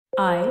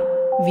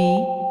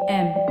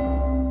IVM.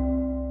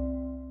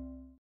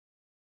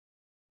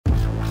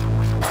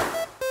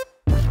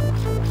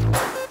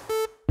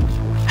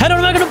 Hello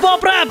and welcome to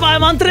Pop Rap.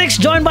 I'm Antriksh,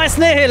 joined by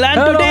Snehil,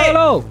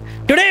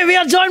 and today we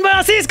are joined by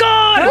Asees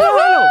Kaur.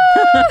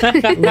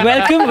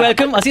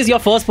 Welcome. Asees, your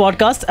first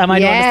podcast. Am I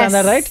to understand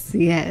that right?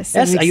 Yes.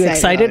 Are you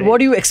excited? What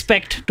do you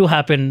expect to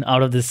happen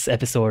out of this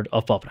episode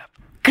of Pop Rap?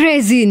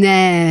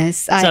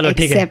 Craziness. I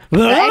accept.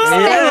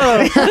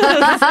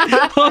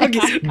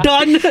 Okay,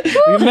 done.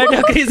 We met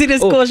a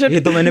craziness quotient. ये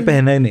तो मैंने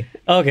पहना ही नहीं.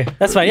 Okay,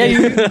 that's fine.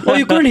 Yeah,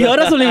 you couldn't hear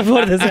us only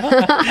before this.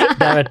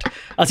 Damn it.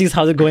 Asees,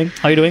 how's it going?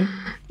 How are you doing?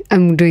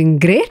 I'm doing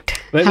great.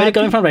 Where are you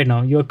coming from right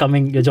now? You're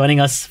joining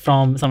us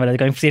from somewhere. You're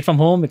coming straight from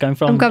home? You're coming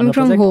from I'm coming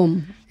from home.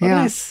 Oh,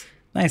 Yeah.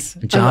 Nice.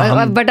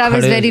 But I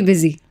was very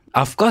busy.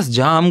 Of course,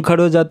 जहाँ हम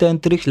खड़े हो जाते हैं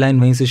अंतरिक्ष line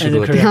वहीं से शुरू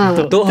होती है.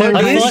 हाँ. तो her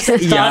day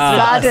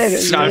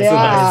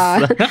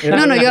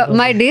No.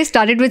 My day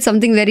started with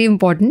something very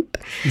important.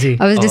 Ji.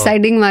 I was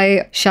deciding my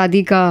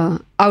शादी का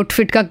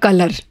outfit का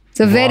color.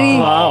 It's a very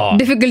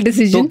difficult तो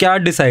decision. क्या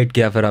डिसाइड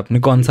किया फिर आपने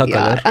कौन सा Yeah,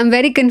 colour? I'm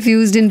very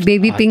confused in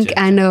baby pink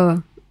and a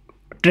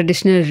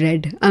traditional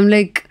red. I'm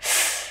like,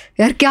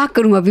 यार क्या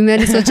करूँ अभी?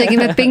 मैंने सोचा कि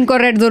मैं पिंक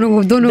और रेड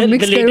दोनों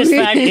मिक्स The latest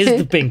fad करूँगी. is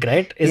the pink,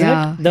 right? Isn't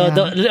Yeah, it?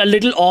 The a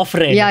little off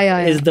red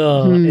is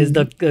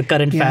the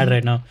current fad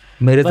right now.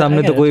 मेरे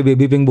सामने तो कोई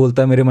बेबी पिंक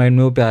बोलता है, मेरे माइंड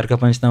में वो प्यार का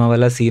पंचनामा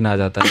वाला सीन आ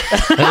जाता है.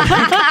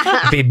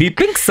 Baby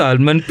pink,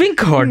 salmon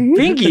pink, hot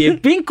pink, ये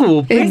पिंक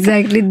वो pink.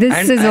 Exactly,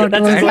 this is what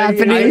was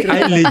happening. I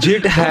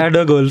legit had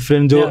a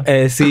girlfriend जो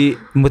ऐसी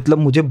मतलब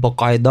मुझे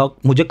बकायदा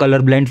मुझे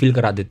कलर ब्लाइंड फील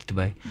करा देती थी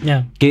भाई.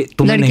 Yeah. कि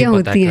तुम्हें नहीं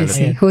लड़कियां पता होती हैं है.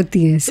 ऐसी,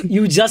 होती हैं ऐसी.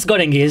 You just got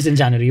engaged in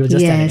January. You were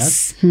just telling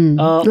Yes.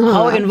 us.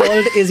 How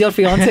involved is your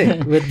fiance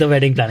with the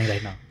wedding planning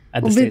right now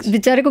at this stage?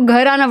 बेचारे को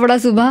घर आना पड़ा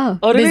सुबह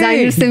अरे!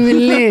 डिजाइनर से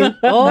मिलने.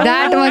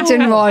 That much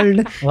involved.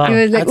 Wow, He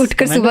was like that's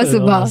उठकर commendable.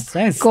 सुबह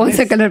Nice, कौन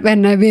सा कलर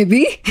पहनना है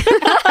baby?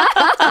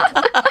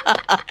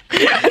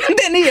 And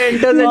then he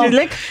enters and he's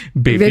like,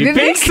 baby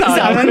pink,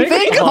 salmon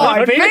pink,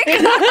 hot pink.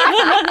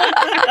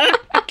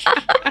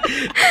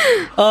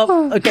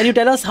 Can you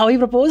tell us how he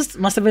proposed?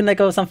 Must have been like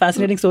some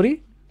fascinating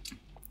story.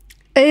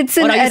 It's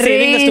an Or are you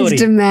saving the story? arranged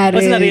It's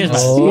marriage. an arranged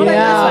marriage. Oh.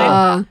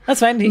 Yeah.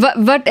 That's fine.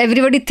 But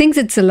everybody thinks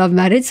it's a love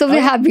marriage, so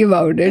we're happy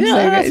about it. Yeah, So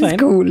that's it's fine.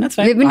 cool. That's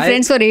fine. We've been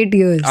friends for 8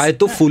 years. I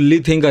तो fully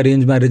think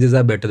arranged marriages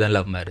are better than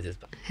love marriages.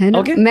 है ना?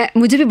 Okay.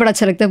 मुझे भी बड़ा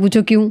अच्छा लगता है.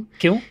 पूछो क्यों?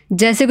 क्यों?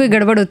 जैसे कोई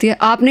गड़बड़ होती है,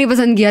 आपने ही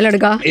पसंद किया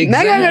लड़का,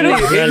 मैं क्या करूं?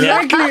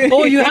 Exactly. Oh,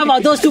 you have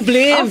others to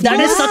blame. That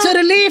is such a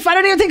relief. I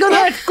didn't even think of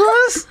that. Of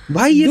course.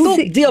 भाई ये तो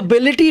The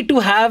ability to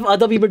have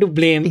other people to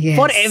blame Yes.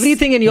 for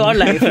everything in your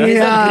life is a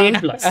Yeah. great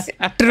plus.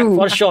 True.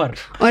 For sure.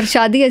 और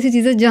शादी ऐसी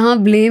चीज है जहाँ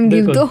blame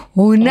give बिल्कुल. तो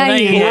होना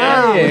ही है.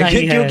 होना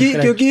ही है.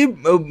 क्योंकि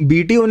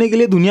बीटी होने के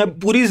लिए दुनिया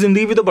पूरी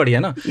जिंदगी भी तो पड़ी है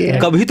ना.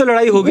 Yeah. कभी तो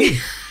लड़ाई होगी.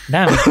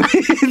 Damn.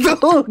 तो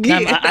होगी.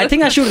 Damn. I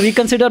think I should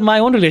reconsider my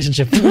own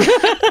relationship.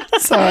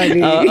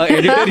 Sorry.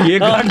 Editor ये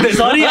काट दे.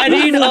 Sorry, I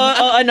need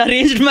an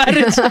arranged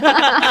marriage.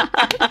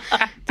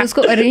 तो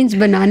उसको अरेंज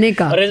बनाने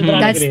का Arrange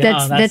बनाने के लिए,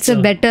 हाँ, that's a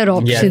that's better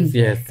option.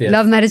 yes.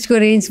 Love marriage को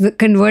अरेंज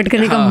कन्वर्ट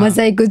करने का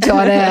मजा ही कुछ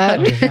और है यार.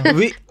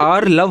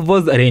 Our love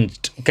was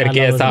arranged करके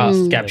Our love was ऐसा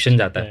arranged. कैप्शन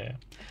जाता है.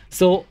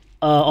 So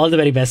all the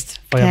very best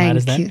for your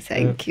marriage then.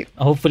 Thank you.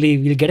 Hopefully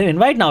we'll get an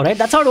invite now, right?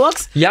 That's how it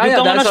works. Yeah, you yeah,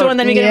 come on a that's show how- and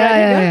then we get Yeah,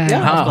 invited.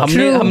 yeah.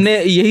 हाँ, हमने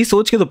यही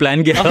सोच के तो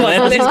plan किया.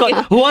 Asees Kaur.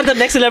 Who are the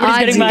next celebrities आज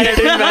getting he. married?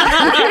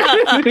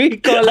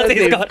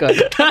 Asees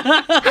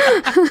Kaur.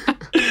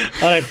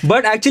 All right.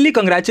 But actually,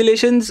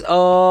 congratulations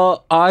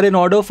are in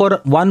order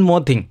for one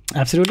more thing,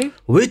 Absolutely.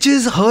 which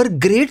is her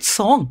great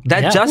song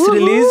that Yeah. just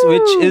released,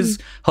 which is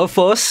her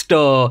first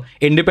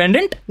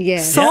independent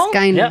Yes, song,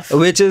 kind Yeah. of.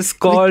 which is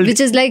called Which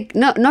is like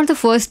not the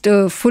first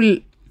full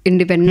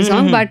independent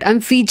song, but I'm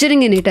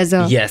featuring in it as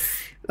a Yes.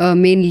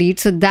 main lead.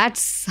 So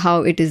that's how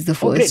it is the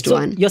Oh, great. first So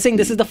one. you're saying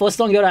this is the first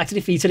song you're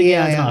actually featuring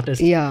as an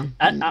artist? Yeah.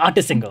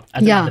 Artist singer.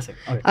 As an Yeah, artist singer.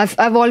 Okay.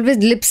 I've always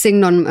lip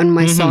singed on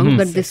my song,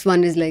 but this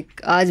one is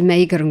like आज मैं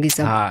ही करूँगी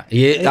सब. हाँ,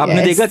 ये आपने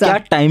Yes, देखा sir. क्या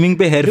timing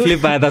पे हेयर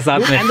फ्लिप आया था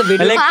साथ में. And the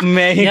video- Like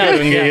मैं ही Yeah,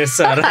 करूँगी yeah. ये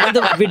सारा. And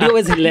the video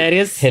is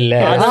hilarious.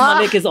 Hilarious. Adar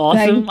Malik is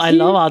awesome. Thank I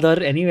love Adar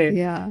anyway.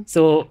 Yeah.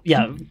 So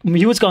yeah,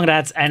 huge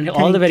congrats and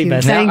all the very you.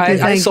 best. Thank Yeah,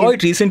 you, I thank saw you.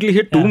 it recently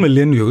hit 2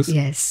 million views.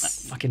 Yes.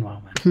 Fucking wow,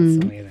 man.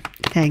 That's amazing.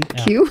 Thank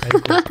Yeah, you. very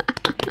cool.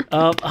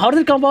 How did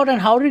it come about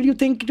and how did you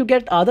think to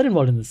get Adar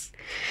involved in this?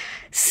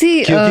 See,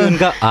 क्योंकि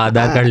उनका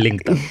Aadhaar card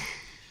link था.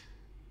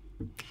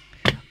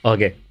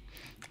 Okay.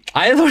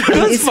 I thought it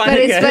was इस funny. पर-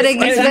 इस guys. पर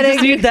एक- I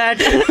just need that.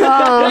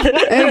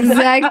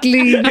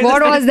 exactly.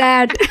 What was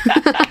that?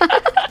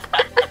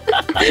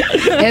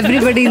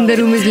 Everybody in the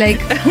room is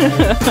like,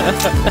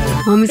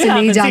 हम इसे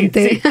नहीं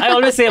जानते. See, I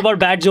always say about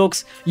bad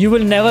jokes, you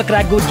will never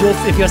crack good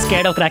jokes if you're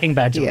scared of cracking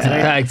bad jokes. Yeah.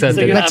 Right? Yeah,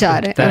 exactly. So you have बचा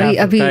to. रहे हैं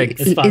अभी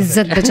It's fun.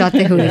 इज्जत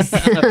बचाते हुए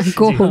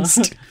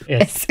co-host.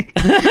 Yes.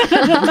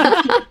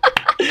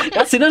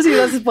 That's synergy.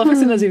 That's perfect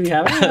synergy we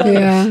have.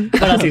 Yeah.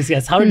 But Asees,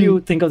 yes. How did you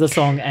think of the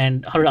song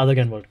and how did Adar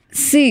get involved?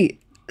 See,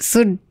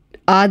 so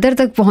आदर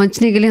तक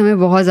पहुंचने के लिए हमें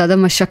बहुत ज्यादा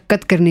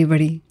मशक्कत करनी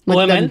पड़ी.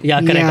 OML?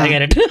 Yeah, correct. I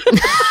get it.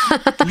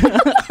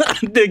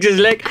 अंतरिक्ष इज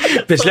लाइक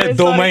पिछले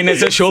 2 महीने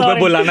से शो पे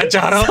बुलाना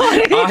चाह रहा हूँ,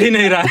 आ ही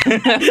नहीं रहा है।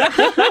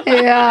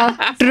 yeah,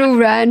 true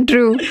man,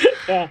 true.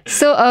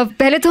 So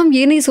पहले तो हम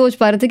ये नहीं सोच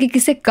पा रहे थे कि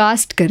किसे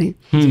कास्ट करें.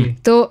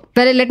 तो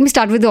पहले let me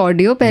start with the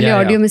audio. पहले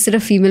ऑडियो में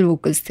सिर्फ फीमेल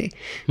वोकल्स थे.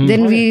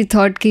 देन वी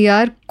थॉट कि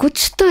यार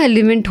कुछ तो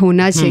एलिमेंट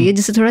होना चाहिए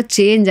जिससे थोड़ा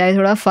चेंज आए,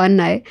 थोड़ा फन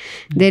आए.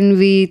 Then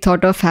we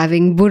thought of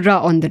having Burrah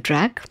on the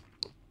track.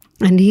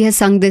 And he has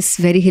sung this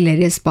very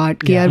hilarious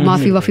part कि यार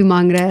माफी वाफी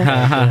मांग रहा है,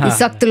 ये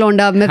सख्त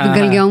लौंडा, अब मैं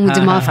पिघल गया हूँ,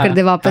 मुझे माफ कर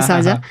दे, वापस आ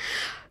जा.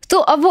 तो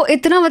अब वो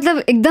इतना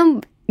मतलब एकदम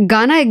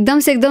गाना एकदम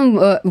से एकदम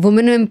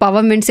वुमेन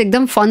एम्पावरमेंट से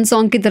एकदम फन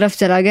सॉन्ग की तरफ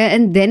चला गया.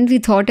 एंड देन वी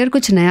थॉट यार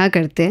कुछ नया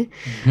करते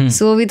हैं.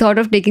 So we thought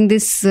of taking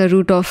this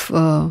route of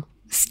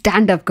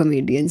stand up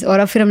comedians. और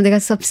अब फिर हमने देखा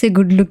सबसे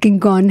गुड लुकिंग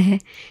कौन है,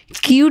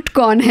 क्यूट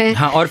कौन है.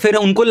 हाँ, और फिर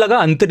उनको लगा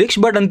अंतरिक्ष,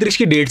 बट अंतरिक्ष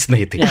की डेट्स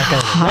नहीं थी.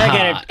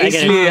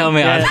 इसलिए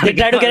हमें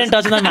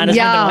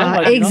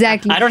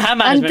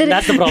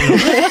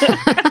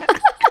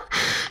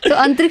तो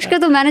अंतरिक्ष का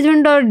तो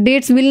मैनेजमेंट और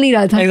डेट्स मिल नहीं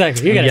रहा था.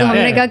 तो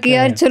हमने कहा कि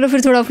यार चलो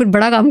फिर थोड़ा फिर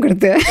बड़ा काम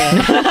करते हैं.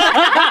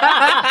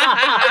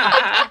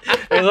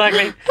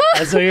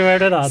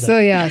 So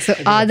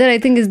Aadar I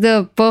think is the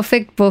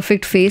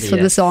perfect face for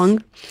the song.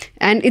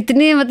 And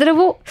इतने मतलब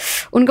वो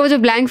उनका वो जो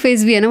ब्लैंक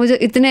फेस भी है ना, वो जो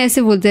इतने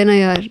ऐसे बोलते हैं ना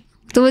यार,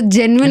 तो वो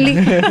जेन्युइनली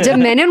जब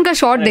मैंने उनका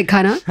शॉट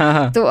देखा ना,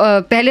 तो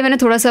पहले मैंने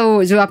थोड़ा सा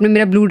वो जो आपने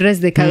मेरा ब्लू ड्रेस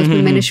देखा है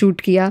उसमें मैंने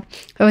शूट किया.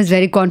 I was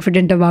very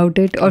confident about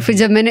it. और फिर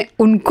जब मैंने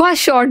उनका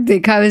शॉट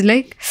देखा आई वाज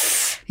लाइक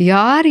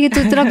यार ये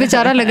तो इतना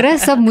बेचारा लग रहा है,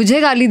 सब मुझे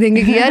गाली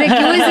देंगे कि यार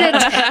क्यों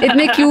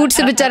इतने क्यूट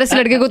से बेचारे से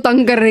लड़के को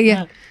तंग कर रही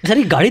है.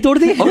 सारी गाड़ी तोड़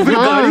दी.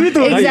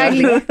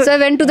 Exactly. So I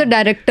went to the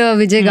director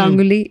विजय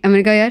गांगुली.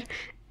 मैंने कहा यार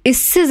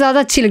इससे ज्यादा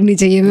अच्छी लगनी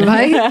चाहिए मैं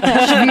भाई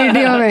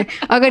वीडियो में.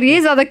 अगर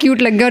ये ज्यादा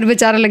क्यूट लग गया और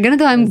बेचारा लग गया ना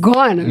तो I am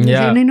gone.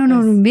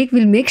 No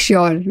will make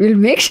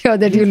sure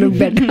that you look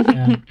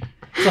better.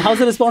 So how's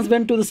the response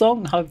been to the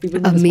song? How have people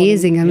been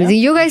amazing. Yeah?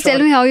 You guys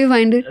tell me how you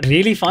find it.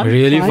 Really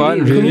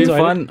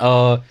fun.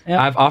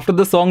 After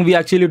the song we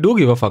actually do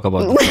give a fuck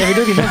about it. Yeah, we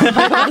do give a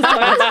fuck.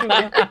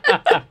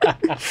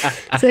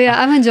 So yeah,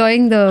 I'm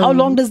enjoying the How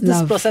long does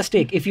this process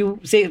take? If you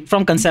say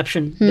from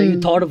conception that you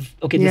thought of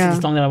okay, this is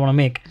the song that I want to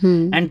make,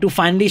 and to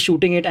finally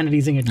shooting it and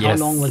releasing it, how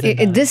long was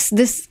it?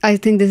 This I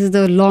think this is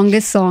the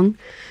longest song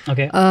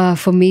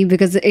for me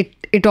because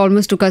it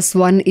almost took us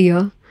 1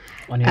 year.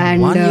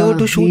 And 1 year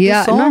to shoot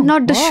the song?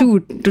 not the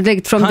shoot, to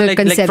like from the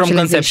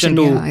conception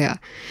to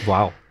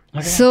wow.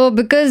 So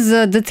because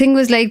the thing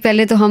was like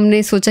पहले तो हमने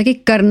सोचा कि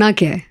करना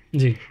क्या है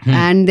जी.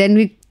 And then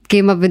we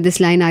came up with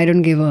this line, I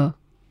don't give a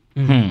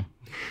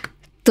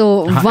तो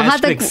वहाँ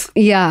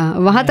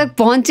तक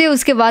पहुंचे.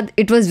 उसके बाद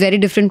it was very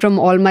different from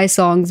all my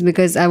songs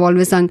because I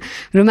always sang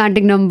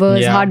romantic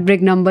numbers, heart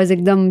break numbers,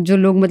 एकदम जो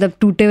लोग मतलब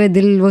टूटे हुए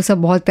दिल वो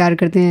सब बहुत प्यार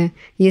करते हैं,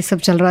 ये सब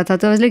चल रहा था.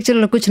 तो लाइक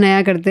चलो कुछ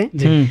नया करते हैं.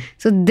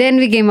 So then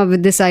we came up with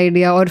this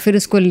idea. और फिर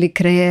उसको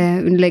लिख रहे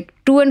हैं, लाइक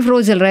टू एंड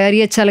फ्रो चल रहा है यार,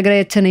 ये अच्छा लग रहा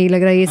है, अच्छा नहीं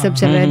लग रहा है, ये सब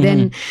चल रहा है.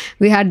 Then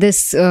we had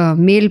this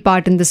male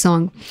part in the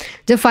song.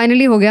 जब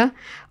फाइनली हो गया,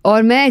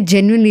 और मैं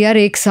जेन्युइनली यार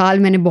 1 साल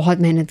मैंने बहुत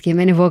मेहनत की,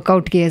 मैंने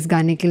वर्कआउट किया इस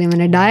गाने के लिए,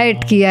 मैंने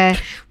डाइट किया है,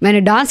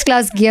 मैंने डांस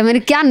क्लास किया, मैंने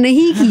क्या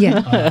नहीं किया.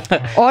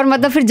 और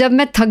मतलब फिर जब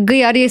मैं थक गई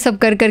यार ये सब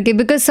कर करके,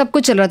 बिकॉज सब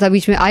कुछ चल रहा था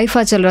बीच में,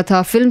 आईफा चल रहा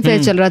था, फिल्म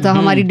फेयर चल रहा था,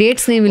 हमारी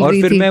डेट्स नहीं मिल रही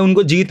थी. और फिर मैं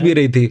उनको जीत भी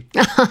रही थी.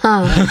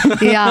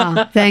 या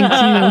थैंक यू.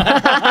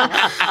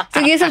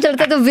 तो ये सब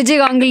चलता. तो विजय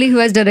गांगुली हु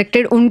हैज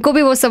डायरेक्टेड, उनको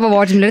भी वो सब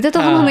अवार्ड मिल रहे थे. तो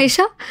हम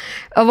हमेशा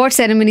अवार्ड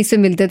सेरेमनी से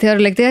मिलते थे और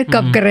लगते यार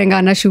कब कर रहे हैं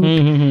गाना शूट.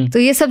 तो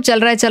ये सब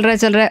चल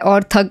रहा है.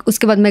 और थक,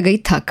 उसके बाद मैं गई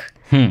थक.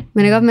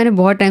 मैंने कहा मैंने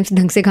बहुत टाइम से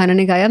ढंग से खाना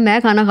नहीं खाया, मैं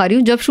खाना खा रही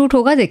हूँ, जब शूट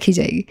होगा देखी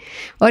जाएगी.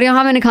 और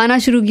यहाँ मैंने खाना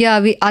शुरू किया,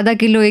 अभी आधा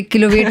kilo 1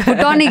 kilo weight put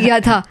on ही किया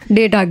था,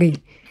 डेट आ गई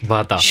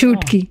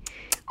शूट की.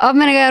 अब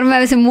मैंने कहा यार मैं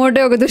वैसे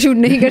मोटे हो गए तो शूट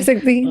नहीं कर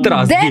सकती.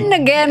 Then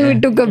again we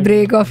took a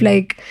break off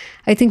like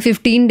I think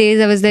 15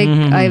 days. I was like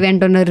I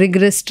went on a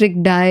rigorous strict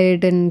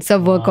diet and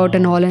सब workout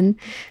and all. And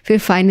फिर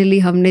finally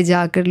हमने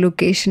जाकर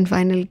लोकेशन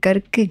फाइनल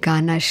करके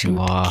गाना शूट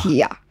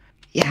किया.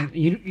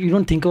 You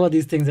don't think about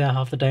these things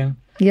half the time.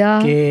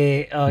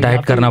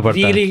 Diet करना पड़ता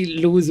है,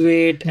 really lose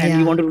weight and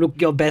you want to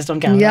look your best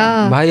on camera.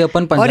 भाई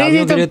अपन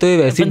पंजाबियों के लिए तो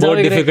वैसे बहुत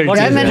डिफिकल्ट चीज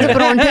है. मैंने तो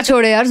परांठे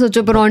छोड़े यार,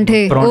 सोचो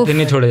परांठे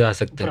नहीं छोड़े जा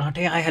सकते.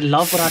 परांठे I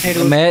love पराठे.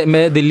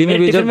 मैं दिल्ली में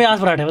भी जब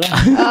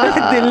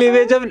दिल्ली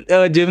में जब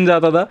जिम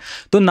जाता था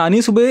तो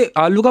नानी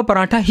सुबह आलू का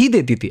पराठा ही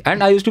देती थी.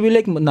 And I used to be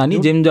like नानी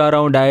जिम जा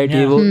रहा हूँ, डाइट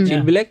ये वो.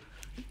 शी'll be like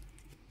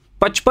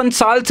 55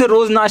 साल से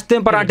रोज नाश्ते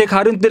में पराठे खा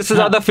रही हूँ, तेरे से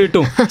ज्यादा फिट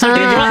हूँ.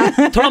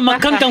 थोड़ा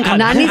मक्खन कम खा.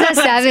 Nani's a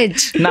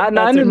savage. My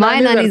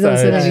Nani is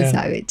also very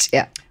savage.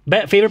 Yeah.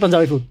 Favorite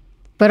Punjabi food?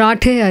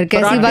 पराठे यार,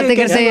 कैसी बातें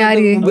करते हैं यार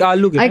ये.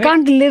 आलू के. I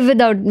can't live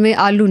without में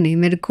आलू नहीं,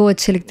 मेरे को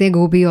अच्छे लगते हैं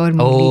गोभी और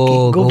मूली.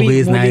 गोभी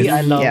is nice.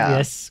 I love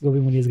yes, गोभी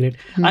मूली is great.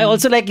 I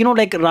also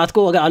like रात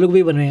को अगर आलू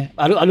गोभी बन रहे हैं,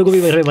 आलू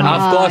गोभी बन रहे हैं.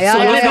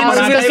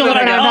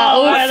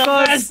 Of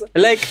course.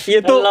 लाइक ये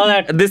तो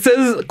this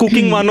is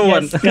cooking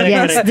 101.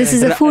 Yes, this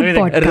is a food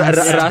podcast.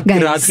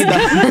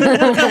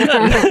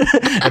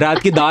 रात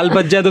की दाल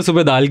बच जाए तो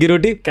सुबह दाल की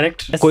रोटी. Correct.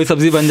 कोई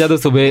सब्जी बन जाए तो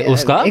सुबह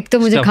उसका. एक तो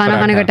मुझे खाना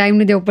खाने का टाइम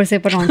नहीं दे, ऊपर से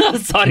paratha.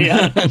 Sorry.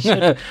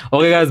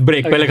 Okay guys,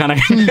 break. पहले खाना.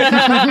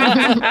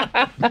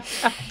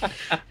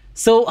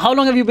 So how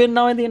long have you been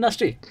now in the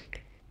industry?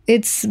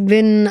 It's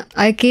been,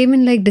 I came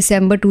in like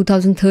December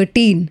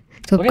 2013.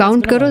 So Okay,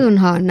 count it's been करो a तो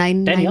हाँ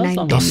 10 years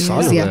almost. 10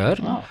 साल हो yeah. गए यार.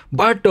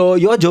 But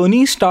your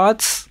journey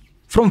starts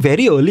from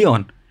very early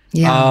on.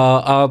 Yeah.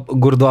 आप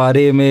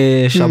गुरुद्वारे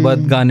में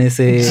शब्द गाने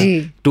से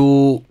to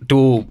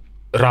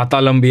Rata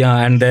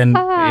Lambiyan, and then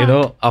you know,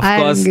 of I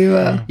course, don't give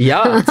a-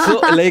 yeah. So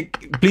like,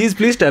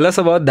 please tell us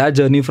about that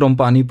journey from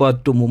Panipat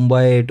to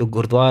Mumbai to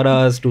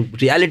Gurdwaras to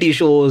reality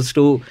shows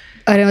to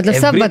अरे मतलब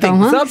सब everything.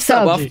 बताऊँ हाँ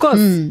सब of course.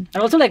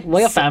 And also like,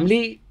 were your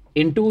family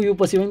into you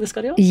pursuing this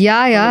career?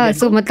 या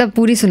सो मतलब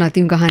पूरी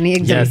सुनाती हूँ कहानी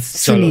एकदम. Yes,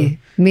 सुनिए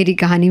मेरी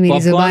कहानी, मेरी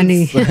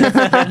जुबानी.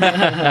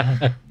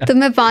 तो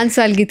मैं 5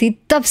 साल की थी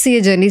तब से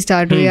ये जर्नी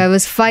स्टार्ट हुई. I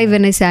was 5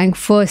 when I sang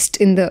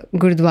first in the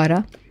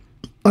gurdwara.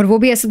 और वो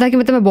भी ऐसा था कि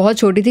मतलब मैं बहुत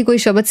छोटी थी, कोई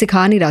शब्द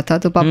सिखा नहीं रहा था,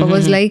 तो पापा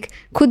वाज लाइक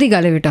खुद ही गा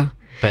ले बेटा.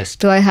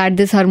 तो I had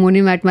this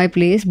harmonium at my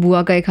place.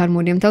 बुआ का एक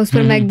हारमोनियम था, उस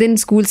पर मैं एक दिन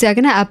स्कूल से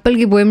आके ना एप्पल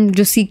की पोएम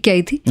जो सीख के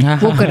आई थी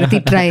वो कर रही थी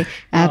ट्राई.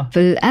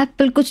 एप्पल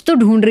एप्पल कुछ तो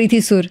ढूंढ रही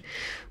थी सुर.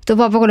 तो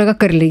पापा को लगा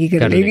कर लेगी.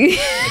 तो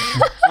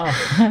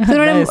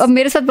मैंने, अब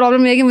मेरे साथ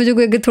प्रॉब्लम है कि मुझे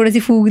कोई थोड़ी सी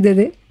फूक दे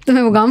दे तो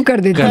मैं वो काम कर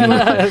देती हूँ.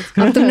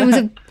 और तुमने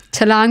मुझे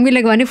छलांग भी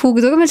लगवानी, फूक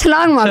दोगे मैं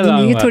छलांग मार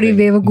दूंगी. ये थोड़ी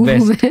बेवकूफ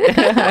हूँ मैं.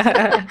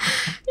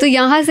 तो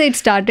यहाँ से इट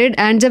स्टार्टेड.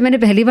 एंड जब मैंने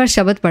पहली बार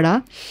शब्द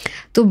पढ़ा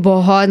तो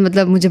बहुत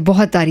मतलब मुझे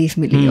बहुत तारीफ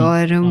मिली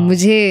और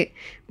मुझे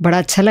बड़ा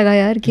अच्छा लगा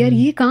यार कि यार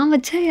ये काम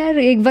अच्छा है यार.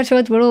 एक बार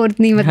शब्द पढ़ो और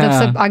इतनी मतलब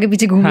सब आगे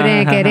पीछे घूम रहे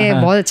हैं, कह रहे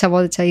हैं बहुत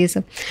अच्छा ये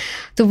सब.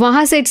 तो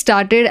वहाँ से it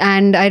started.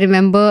 And I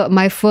remember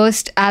my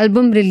first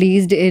album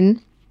released in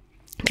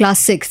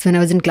class 6 when I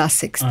was in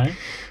class 6.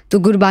 तो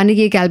गुरबानी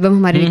की एक एल्बम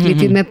हमारी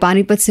निकली थी. मैं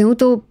पानीपत से हूँ,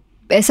 तो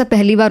ऐसा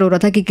पहली बार हो रहा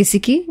था कि किसी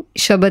की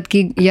शब्द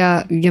की या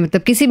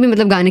मतलब किसी भी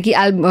मतलब गाने की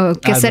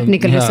कैसेट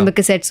निकल रही, उसमें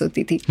कैसेट्स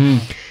होती थी.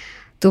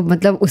 तो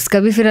मतलब उसका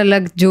भी फिर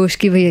अलग जोश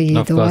की भैया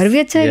ये तो और भी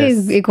अच्छा है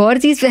कि एक और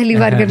चीज़ पहली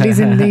बार कर ली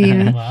जिंदगी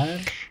में.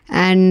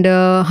 एंड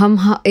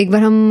एक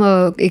बार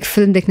हम एक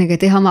फिल्म देखने गए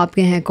थे, हम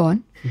आपके हैं कौन.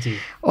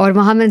 और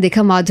वहाँ मैंने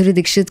देखा माधुरी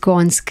दीक्षित को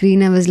on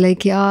screen. I was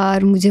like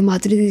यार मुझे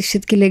माधुरी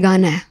दीक्षित के लिए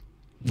गाना है.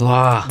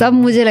 तब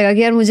मुझे लगा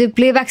कि यार मुझे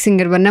प्लेबैक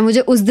सिंगर बनना है. मुझे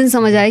उस दिन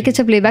समझ आया कि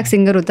अच्छा प्लेबैक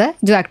सिंगर होता है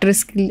जो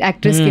एक्ट्रेस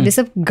के लिए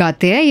सब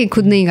गाते हैं, ये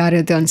खुद नहीं गा रहे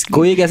होते ऑन स्क्रीन.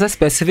 कोई एक ऐसा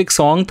स्पेसिफिक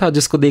सॉन्ग था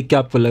जिसको देख के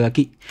आपको लगा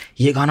कि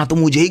ये गाना तो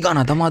मुझे ही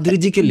गाना था माधुरी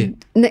जी के लिए?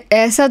 नहीं,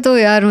 ऐसा तो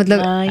यार मतलब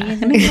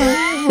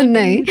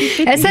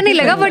नहीं ऐसा नहीं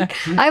लगा. But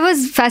I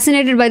was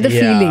fascinated by the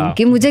feeling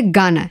कि मुझे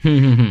गाना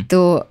है.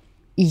 तो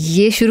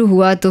ये शुरू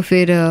हुआ. तो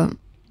फिर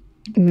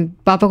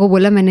पापा को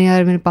बोला मैंने,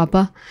 यार मेरे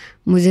पापा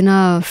मुझे ना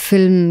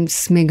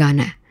फिल्म्स में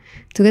गाना है.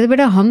 तो कहते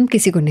बेटा हम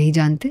किसी को नहीं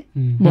जानते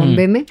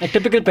बॉम्बे में.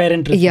 Typical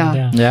parent. या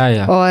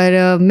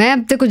और मैं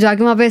अब तक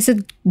जाके वहाँ पे ऐसे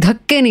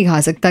धक्के नहीं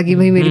खा सकता कि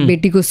भाई मेरी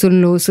बेटी को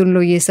सुन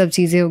लो ये सब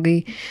चीज़ें हो गई.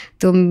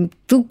 तो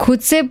तू खुद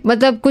से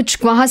मतलब कुछ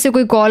वहाँ से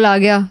कोई कॉल आ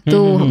गया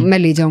तो मैं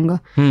ले जाऊँगा.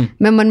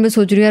 मैं मन में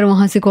सोच रही हूँ यार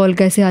वहाँ से कॉल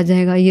कैसे आ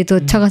जाएगा, ये तो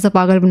अच्छा खासा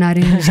पागल बना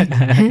रहे हैं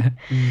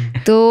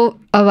मुझे. तो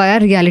अब आया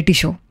रियलिटी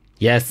शो.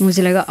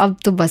 मुझे लगा अब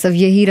तो बस अब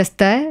यही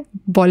रास्ता है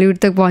बॉलीवुड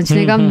तक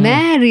पहुंचने का.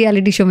 मैं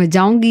रियलिटी शो में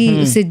जाऊंगी,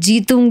 उससे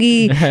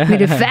जीतूंगी,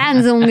 मेरे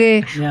फैंस होंगे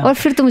और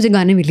फिर तो मुझे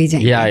गाने मिल ही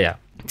जाएंगे.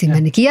 तो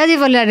मैंने किया जी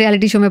वाला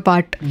रियलिटी शो में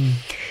पार्ट.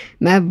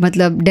 मैं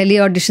मतलब दिल्ली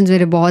ऑडिशंस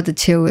मेरे बहुत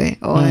अच्छे हुए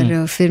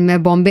और फिर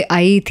मैं बॉम्बे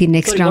आई थी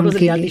नेक्स्ट राउंड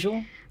के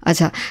लिए.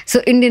 अच्छा, so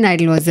Indian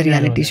Idol was the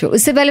reality show.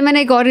 उससे पहले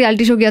मैंने एक और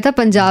रियलिटी शो किया था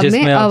पंजाब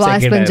में,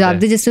 आवाज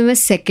पंजाब थी, जिसमें मैं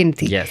सेकंड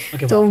थी.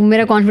 तो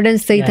मेरा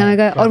कॉन्फिडेंस सही था.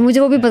 मैं और मुझे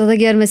वो भी पता था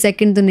कि यार मैं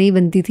सेकंड तो नहीं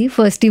बनती थी,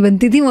 फर्स्ट ही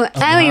बनती थी.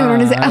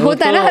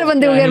 होता है ना हर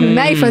बंदे को, यार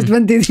मैं ही फर्स्ट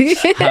बनती थी.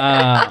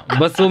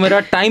 बस वो मेरा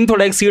टाइम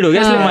थोड़ा एक्सीड हो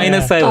गया इसलिए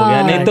 -5 हो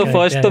गया, नहीं तो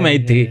फर्स्ट तो मैं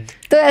ही थी.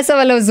 तो ऐसा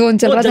वाला जोन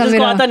चल रहा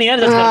था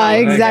मेरा. हाँ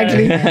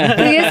एग्जैक्टली.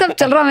 तो ये सब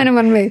चल रहा मेरे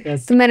मन में.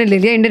 तो मैंने ले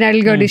लिया इंडियन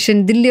आइडल का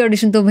ऑडिशन. दिल्ली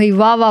ऑडिशन तो भाई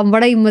वाह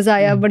बड़ा ही मजा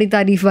आया, बड़ी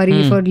तारीफ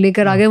वारीफ. और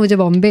लेकर आ गए मुझे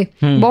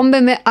बॉम्बे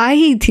में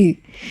आई थी.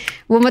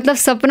 वो मतलब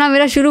सपना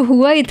मेरा शुरू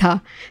हुआ ही था,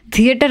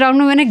 थिएटर राउंड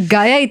में मैंने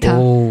गाया ही था.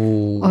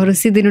 और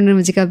उसी दिन उन्होंने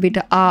मुझे कहा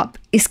बेटा आप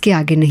इसके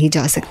आगे नहीं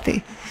जा सकते.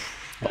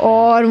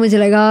 और मुझे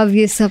लगा अब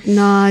ये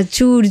सपना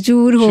चूर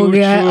चूर हो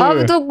गया है,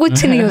 अब तो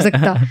कुछ नहीं हो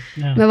सकता.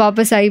 मैं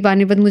वापस आई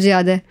पानीपत. मुझे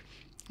याद है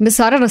मैं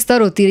सारा रास्ता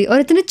रोती रही. और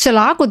इतने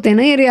चालाक होते हैं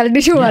ना ये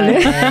रियलिटी शो वाले.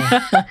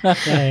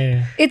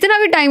 इतना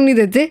भी टाइम नहीं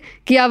देते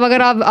कि आप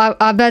अगर आप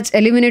आज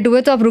एलिमिनेट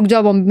हुए तो आप रुक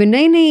जाओ बॉम्बे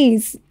में. नहीं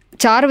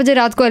 4 बजे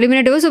रात को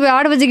एलिमिनेट हुए, सुबह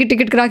 8 बजे की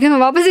टिकट करा के मैं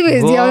वापस ही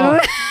भेज दिया उन्होंने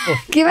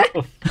कि मैं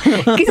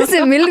किसी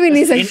से मिल भी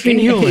नहीं सकती.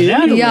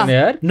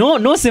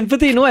 No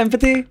sympathy no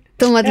empathy.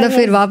 तो मतलब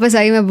फिर वापस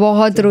आई. मैं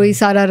बहुत रोई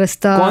सारा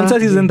रास्ता. कौन सा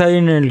सीजन था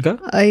इंडियन का?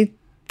 आई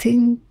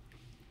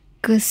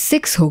थिंक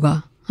 6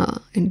 होगा. हाँ,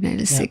 Indian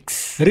Idol 6.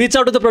 Reach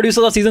out to the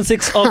producers of season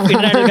 6 of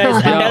Indian Idol, guys,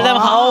 and tell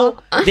them how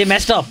they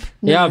messed up.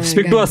 Yeah,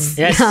 speak to us.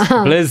 Yes,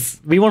 Please.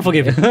 We won't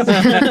forgive it.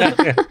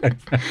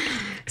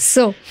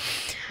 So,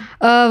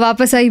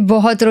 वापस आई,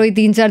 बहुत रोई,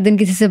 3-4 दिन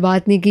किसी से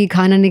बात नहीं की,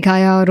 खाना नहीं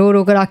खाया, रो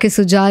रो कर आंखें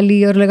सुजा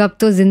ली और लगा अब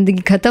तो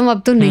जिंदगी खत्म,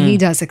 अब तो नहीं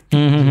जा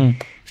सकती.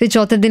 फिर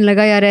चौथे दिन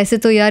लगा यार ऐसे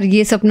तो यार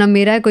ये सपना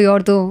मेरा है, कोई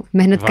और तो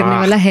मेहनत करने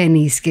वाला है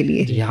नहीं इसके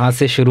लिए. यहाँ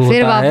से शुरू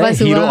फिर होता है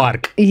हीरो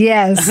आर्क.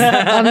 यस.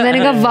 अब मैंने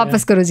कहा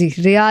वापस करो जी,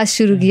 रियाज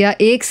शुरू किया.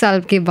 1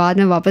 साल के बाद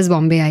मैं वापस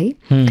बॉम्बे आई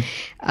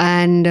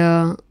एंड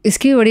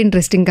इसकी भी बड़ी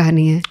इंटरेस्टिंग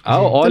कहानी है.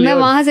 तो मैं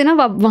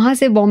वहाँ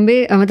से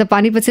बॉम्बे मतलब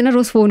पानीपत से ना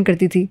रोज फोन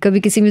करती थी. कभी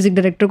किसी म्यूजिक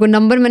डायरेक्टर को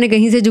नंबर मैंने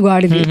कहीं से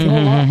जुगाड़ लिए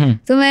थे,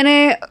 तो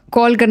मैंने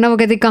कॉल करना, वो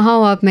कहते कहाँ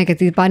हो आप, मैं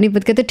कहती थी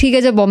पानीपत. कहते ठीक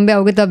है जब बॉम्बे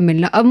आओगे तब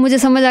मिलना. अब मुझे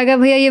समझ आ गया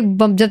भैया ये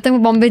जब तक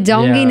मैं बॉम्बे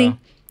जाऊंगी नहीं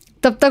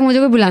तब तक मुझे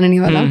कोई बुलाने नहीं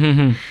वाला.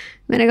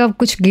 मैंने कहा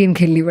कुछ गेम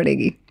खेलनी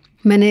पड़ेगी.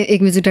 मैंने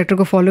एक म्यूजिक डायरेक्टर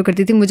को फॉलो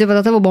करती थी, मुझे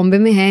पता था वो बॉम्बे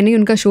में है नहीं,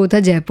 उनका शो था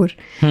जयपुर.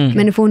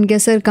 मैंने फ़ोन किया,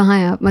 सर कहाँ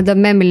हैं आप, मतलब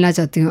मैं मिलना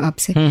चाहती हूँ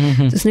आपसे.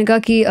 तो उसने कहा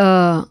कि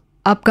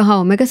आप कहाँ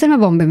हो. मैं कहा सर मैं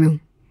बॉम्बे में हूँ.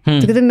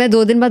 तो कहते मैं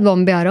 2 दिन बाद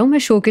बॉम्बे आ रहा हूँ, मैं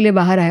शो के लिए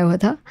बाहर आया हुआ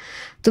था,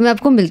 तो मैं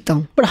आपको मिलता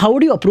हूँ. But how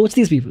do you approach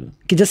these people?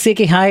 कि just say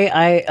कि hi,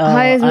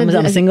 I'm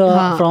a singer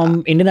from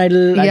Indian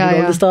Idol, I do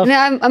all this stuff.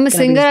 I'm a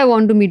singer, I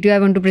want to meet you, I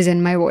want to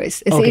present my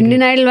voice. ऐसे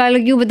Indian Idol वाला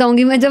क्यों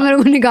बताऊंगी मैं जब मेरे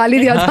को निकाल ही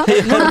दिया था.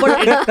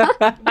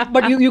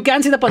 But you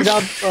can see the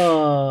Punjab.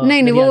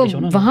 नहीं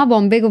वो वहाँ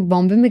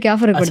बॉम्बे में क्या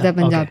फर्क पड़ता है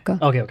पंजाब का.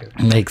 Okay.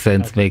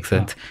 Make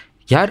sense.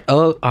 यार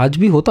आज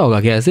भी होता होगा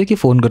क्या ऐसे कि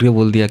फोन करके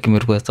बोल दिया कि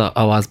मेरे को ऐसा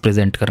आवाज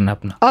प्रेजेंट करना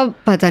अपना. अब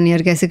पता नहीं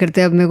यार कैसे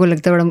करते हैं. अब मेरे को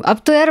लगता है बड़ा,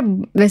 अब तो यार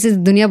वैसे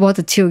दुनिया बहुत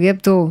अच्छी हो गई. अब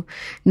तो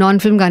नॉन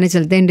फिल्म गाने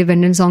चलते हैं,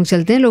 इंडिपेंडेंट सॉन्ग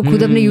चलते हैं, लोग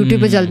खुद अपने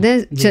यूट्यूब पे चलते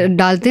हैं,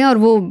 डालते हैं और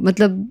वो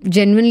मतलब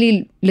जेन्युइनली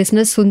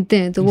लिसनर्स सुनते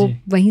हैं, तो वो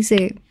वहीं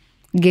से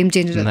गेम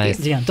चेंज हो जाती है.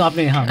 जी हाँ, तो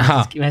आपने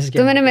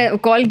तो मैंने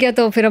कॉल किया,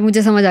 तो फिर अब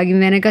मुझे समझ आ गई.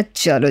 मैंने कहा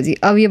चलो जी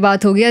अब ये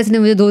बात हो गया. इसने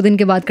मुझे 2 दिन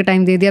के बाद का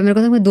टाइम दे दिया. मेरे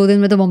को था मैं 2 दिन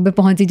में तो बॉम्बे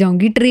पहुंच ही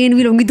जाऊंगी, ट्रेन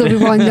भी लूंगी तो भी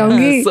पहुंच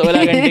जाऊंगी.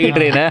 16 घंटे की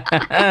ट्रेन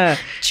है.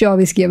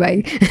 24 की है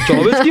भाई.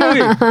 24 की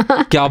होगी?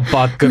 क्या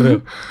बात कर रहे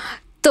हो.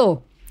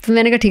 तो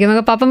मैंने कहा ठीक है. मैं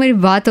कहा पापा मेरी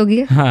बात हो गई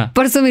है,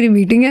 परसों मेरी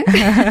मीटिंग है,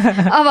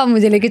 अब आप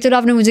मुझे लेके चलो.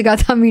 आपने मुझे कहा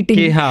था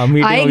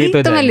मीटिंग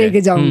आएगी तो मैं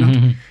लेके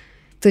जाऊंगा.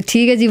 तो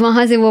ठीक है जी.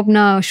 वहाँ से वो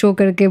अपना शो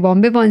करके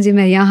बॉम्बे पहुंची,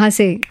 मैं यहाँ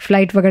से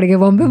फ्लाइट पकड़ के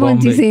बॉम्बे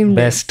पहुंची सेम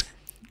बेस्ट.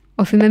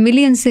 और फिर मैं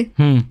मिली उनसे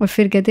और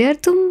फिर कहते यार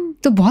तुम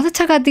तो बहुत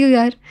अच्छा गाती हो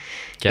यार,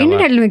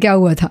 इंडियन आइडल में क्या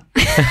हुआ था.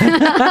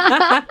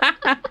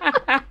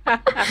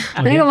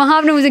 मैंने कहा वहाँ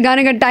आपने मुझे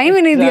गाने का टाइम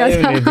ही नहीं दिया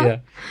था.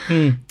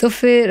 तो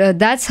फिर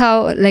that's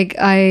how like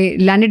I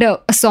landed a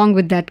song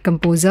with that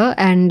composer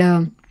and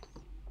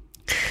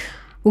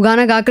वो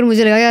गाना गाकर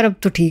मुझे लगा यार अब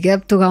तो ठीक है,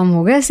 अब तो काम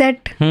हो गया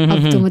सेट.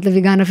 अब तो मतलब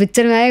ये गाना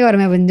पिक्चर में आएगा और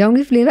मैं बन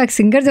जाऊंगी प्लेबैक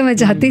सिंगर जो मैं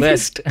चाहती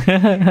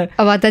थी.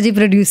 अब आता जी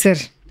प्रोड्यूसर,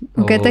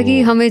 वो कहता कि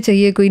हमें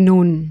चाहिए कोई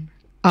नोन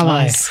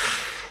आवाज़.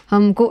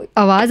 हमको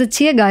आवाज़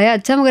अच्छी है, गाया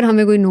अच्छा, मगर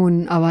हमें कोई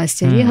नोन आवाज़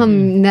चाहिए. हम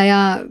नया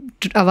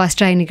आवाज़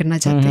ट्राई नहीं करना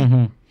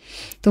चाहते.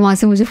 तो वहाँ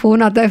से मुझे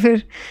फ़ोन आता है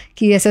फिर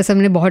कि ऐसा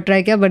हमने बहुत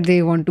ट्राई किया but they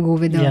want to go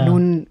with a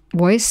known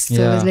voice.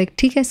 So I was like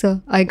ठीक है sir,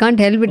 I can't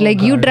help it,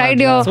 like you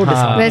tried your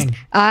best,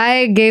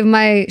 I gave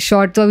my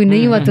shot. तो अभी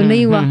नहीं हुआ तो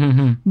नहीं हुआ,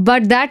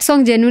 but that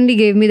song genuinely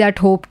gave me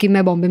that hope कि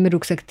मैं बॉम्बे में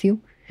रुक सकती हूँ.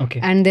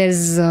 एंड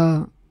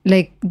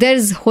देयर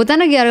इज होता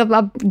ना कि यार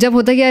अब जब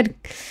होता कि यार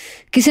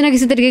किसी ना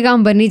किसी तरीके का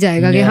काम बन ही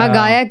जाएगा कि हाँ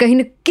गाया कहीं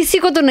ना किसी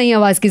को तो नई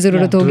आवाज की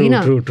जरूरत होगी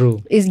ना.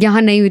 इस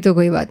यहाँ नहीं हुई तो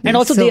कोई बात नहीं. And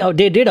also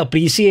they did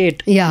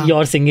appreciate your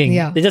singing.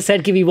 They just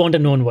said कि we want a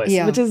known voice,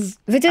 which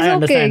is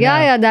okay.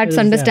 Yeah, that's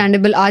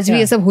understandable. आज भी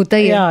ये सब होता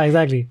ही है. Yeah,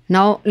 exactly.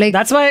 Now like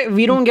that's why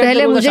we don't get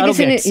the role Shahrukh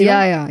gets.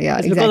 Yeah.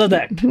 It's because of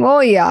that. Oh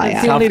yeah.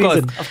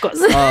 Of course.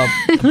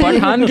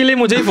 Pathan के लिए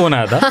मुझे ही phone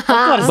आया था,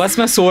 बस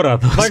मैं सो रहा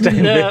था.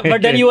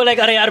 But then you were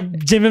like अरे यार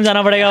जिम में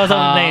जाना पड़ेगा.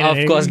 नहीं. Of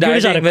course.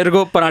 मेरे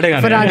को पराठे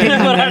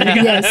खाने.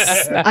 Yes,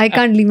 I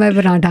can't leave my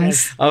parathas.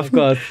 Of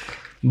course,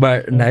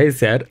 but nice,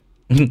 yaar.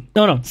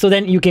 No. So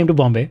then you came to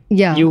Bombay.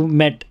 Yeah. You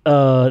met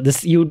this.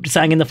 You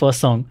sang in the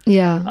first song.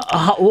 Yeah.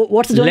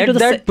 What's the journey to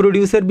the Let that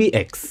producer be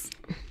X.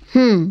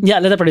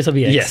 Yeah, let the producer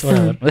be X. Yes.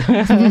 Whatever.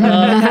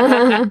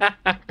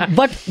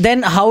 But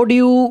then, how do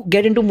you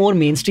get into more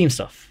mainstream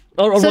stuff?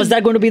 Or was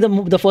that going to be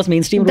the first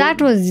mainstream role?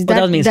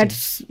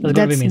 That's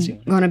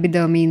gonna be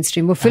the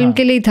mainstream. वो film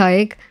के लिए था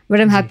एक,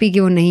 but I'm happy कि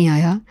वो नहीं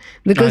आया,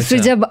 because फिर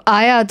जब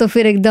आया तो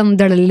फिर एकदम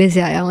धड़ल्ले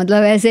से आया,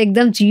 मतलब ऐसे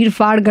एकदम चीर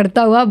फाड़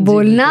करता हुआ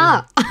बोलना.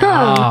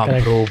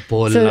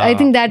 So I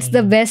think that's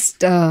the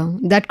best.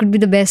 That could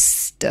be the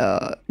best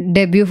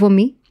debut for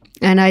me.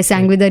 And I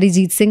sang with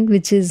Arijit Singh,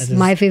 which is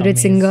my favorite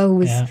singer,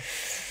 who is.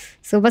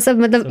 So बस अब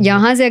मतलब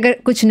यहाँ से अगर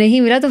कुछ नहीं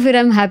मिला तो फिर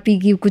I'm happy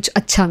कि कुछ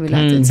अच्छा मिला.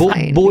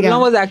 बोलना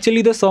was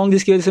actually the song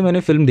जिसकी वजह से मैंने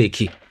फिल्म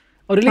देखी.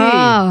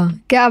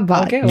 क्या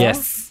बात.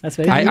 Yes,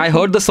 I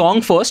heard the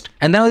song first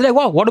and then I was like,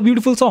 wow, what a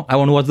beautiful song. I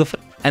want to watch the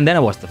film, and then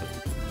I watched the film.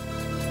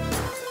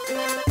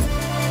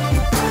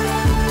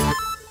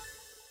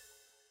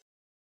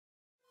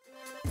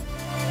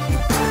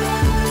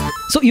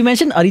 So you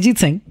mentioned Arijit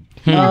Singh.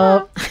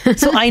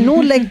 So I know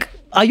like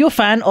are you a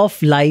fan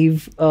of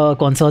live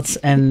concerts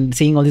and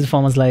seeing all these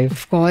performers live?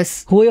 Of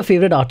course. Who are your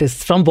favorite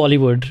artists from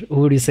Bollywood?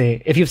 Who would you say,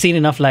 if you've seen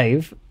enough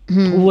live?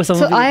 Who are some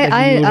So of the,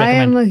 I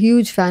am a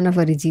huge fan of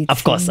Arijit.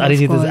 Of course,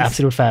 Arijit is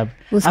absolute fab.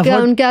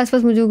 उनके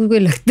आसपास मुझे कोई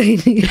लगता ही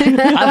नहीं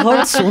है. I've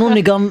heard Sonu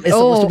Nigam is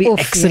supposed to be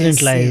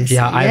excellent live. Yes.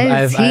 Yeah,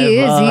 I've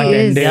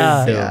attended.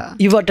 Yeah.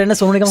 You've attended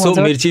Sonu Nigam concert?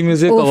 So Mirchi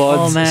Music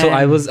Awards. So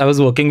I was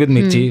working with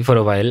Mirchi for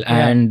a while,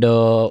 and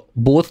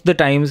both the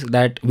times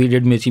that we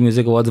did Mirchi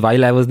Music Awards,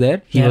 while I was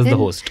there, he was the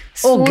host.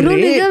 Sonu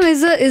Nigam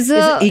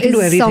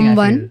is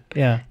someone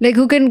like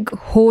who can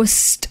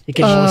host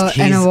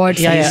an award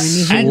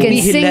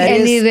ceremony. He can sing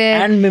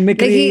anywhere and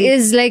mimicry. Like he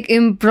is like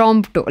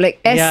impromptu. Like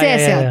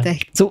ऐसे आता है.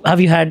 So have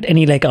you had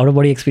any like out of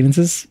body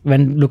experiences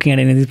when looking at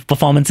any of these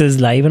performances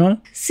live and all?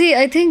 See,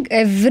 I think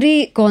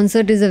every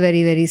concert is a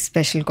very very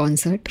special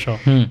concert. Sure.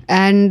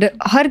 And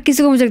हर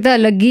किसी को मुझे लगता है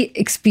अलग ही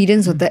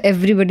experience होता है.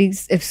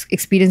 Everybody's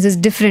experience is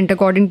different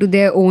according to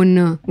their own.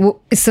 वो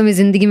इस समय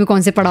जिंदगी में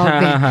कौन से पड़ाव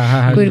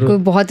पे कोई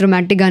बहुत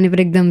रोमांटिक गाने पर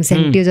एकदम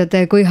सेंटी हो जाता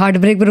है, कोई हार्ट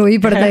ब्रेक पर रो ही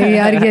पड़ता है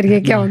यार ये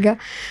क्या हो गया.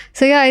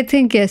 So yeah, I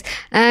think yes.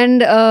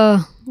 And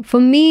for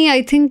me,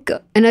 I think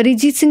an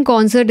Arijit Singh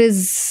concert is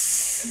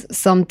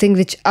something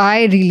which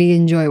I really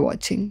enjoy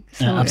watching.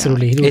 So,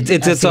 absolutely. Yeah.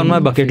 It's on my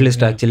bucket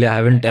list actually. I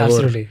haven't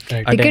ever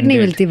ticket नहीं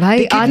मिलती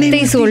भाई, आते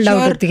ही sold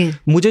out होती हैं.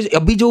 मुझे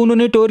अभी जो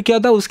उन्होंने टूर किया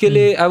था उसके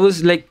लिए I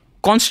was like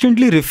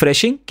constantly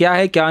refreshing क्या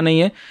है क्या नहीं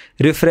है.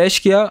 रिफ्रेश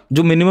किया,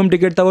 जो मिनिमम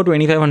टिकट था वो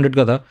 2500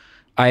 का था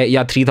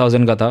या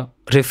 3000 का था.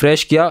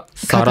 रिफ्रेश किया,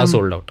 सारा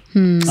सोल्ड आउट.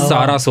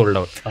 सारा sold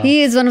out. He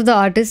is one of the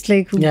artists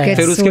like who gets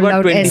फिर उसके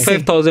बाद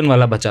 25,000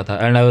 वाला बचा था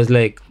and I was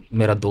like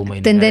मेरा 2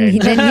 महीने. Then he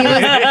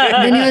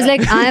was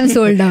like I am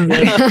sold out.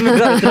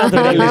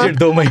 Legit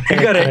 2 महीने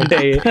का रेंट है.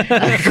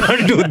 I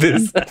can't do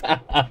this.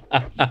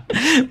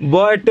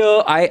 But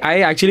I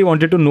actually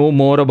wanted to know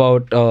more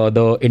about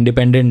the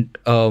independent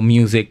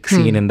music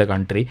scene in the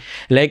country.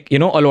 Like,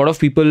 you know, a lot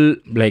of people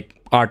like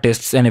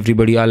artists and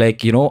everybody are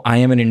like, you know, I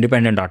am an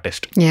independent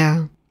artist. Yeah.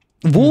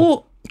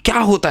 वो क्या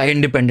होता है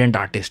independent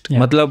artist?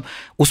 मतलब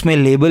उसमें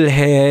label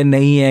है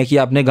नहीं है कि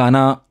आपने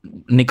गाना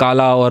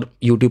निकाला और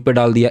यूट्यूब पे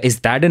डाल दिया. Is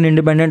that an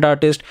independent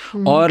artist?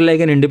 और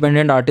like an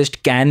independent artist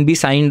can be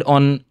signed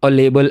on a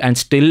label and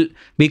still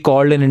be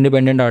called an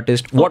independent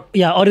artist? What?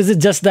 Yeah, or is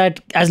it just that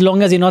as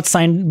long as you're not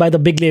signed by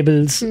the big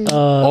labels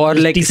or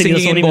like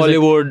singing in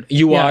Bollywood,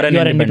 you are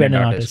an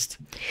independent artist?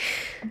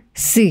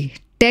 See,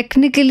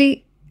 technically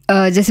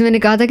जैसे मैंने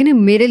कहा था कि ना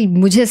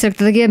मुझे ऐसा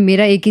लगता था कि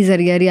मेरा एक ही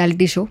जरिया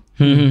रियलिटी शो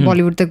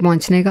बॉलीवुड तक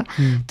पहुंचने का.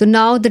 तो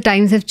now the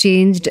times have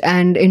changed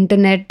and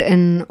internet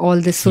and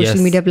all this social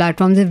media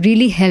platforms have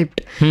really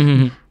helped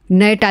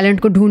नए टैलेंट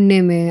को ढूंढने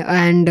में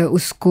एंड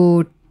उसको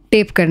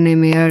टेप करने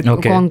में और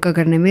कॉन्कर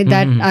करने में.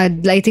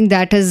 That I think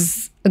that has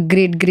a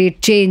great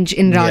change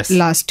in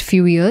last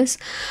few years.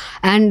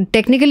 And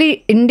technically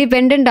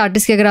independent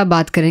artist की अगर आप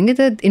बात करेंगे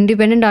तो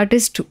independent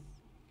artist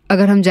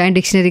अगर हम जाएं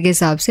डिक्शनरी के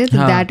हिसाब से तो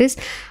that is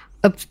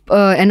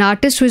an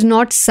artist who is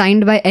not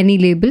signed by any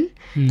label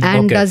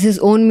and does his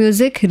own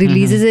music,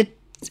 releases it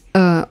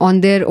on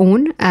their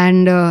own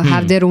and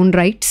have their own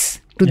rights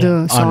to the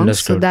song.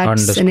 So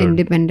that's an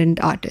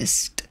independent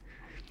artist.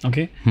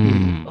 Okay.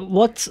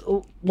 What's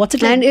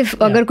it like? And if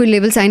अगर कोई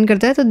label sign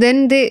करता है तो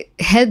then they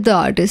help the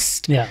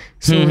artist. Yeah.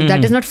 So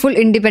that is not full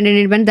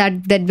independent.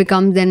 That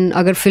becomes then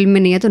अगर film में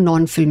नहीं है तो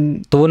नॉन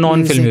फिल्म. तो वो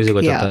नॉन फिल्म म्यूजिक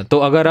हो जाता है. तो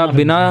अगर आप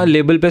बिना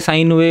लेबल पे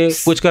साइन हुए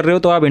कुछ कर रहे हो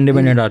तो आप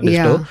इंडिपेंडेंट आर्टिस्ट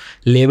हो.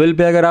 लेबल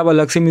पे अगर आप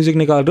अलग से म्यूजिक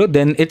निकाल रहे हो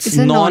then it's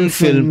non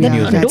film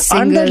music.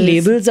 Aren't there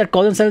labels that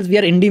call themselves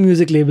we are indie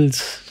music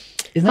labels?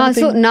 हाँ,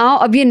 so now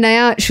अब ये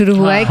नया शुरू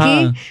हुआ है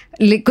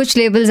कि कुछ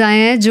लेबल्स आए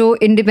हैं जो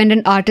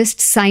इंडिपेंडेंट आर्टिस्ट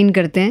साइन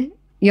करते हैं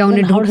या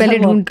उन्हें पहले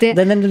ढूंढते हैं.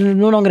 Then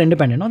no longer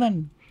independent, no? Then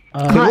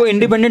वो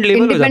इंडिपेंडेंट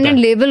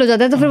लेबल हो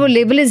जाता है तो फिर वो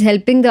label is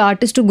helping the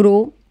artist to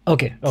grow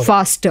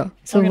faster.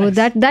 So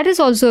that is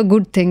also a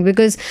good thing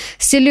because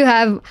still you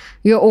have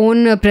your own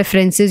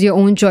preferences, your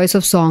own choice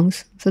of songs.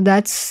 So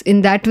that's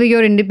in that way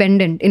you're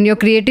independent. In your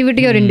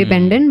creativity you're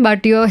independent,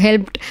 but you're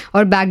helped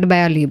or backed by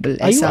a label.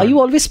 Are you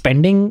always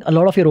spending a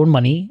lot of your own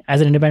money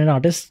as an independent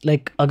artist?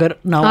 Like agar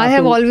now I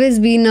have always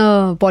been a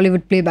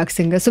Bollywood playback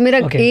singer. So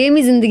मेरा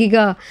aim ही जिंदगी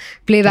का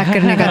playback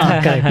करने का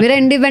था. मेरा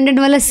independent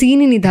वाला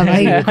scene ही नहीं था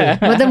भाई.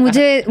 मतलब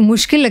मुझे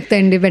मुश्किल लगता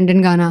है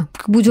independent गाना.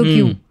 पूछो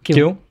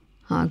क्यों?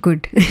 हाँ,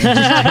 गुड.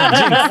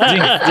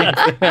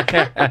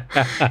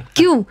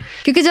 क्यों?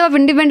 क्योंकि जब आप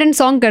इंडिपेंडेंट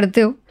सॉन्ग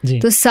करते हो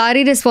तो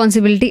सारी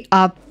रिस्पॉन्सिबिलिटी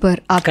आप पर,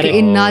 आपके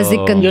इन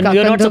नाजुक कंधों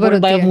पर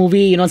होती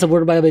है.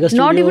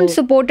 Not even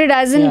supported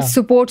as in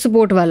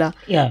support वाला.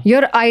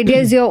 Your idea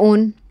is your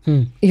own.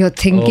 Your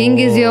thinking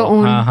is your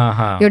own.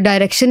 Your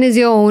direction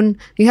is your own.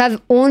 You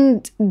have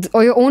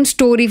your own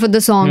story for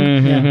the song.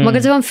 मगर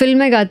जब हम फिल्म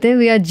में गाते हैं,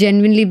 we are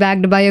genuinely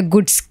backed by a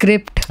good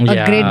script,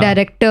 a great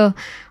director,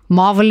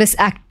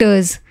 marvelous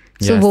actors.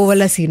 So वो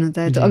वाला scene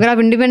होता है. तो अगर आप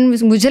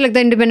इंडिपेंडेंट, मुझे लगता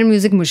है इंडिपेंडेंट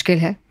म्यूजिक मुश्किल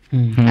है.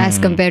 As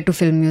compare to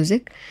film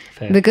music,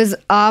 because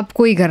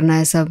आपको ही करना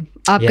है सब.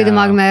 आपके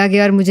दिमाग में आया कि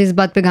यार मुझे इस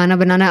बात पे गाना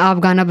बनाना है, आप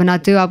गाना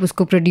बनाते हो, आप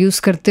उसको प्रोड्यूस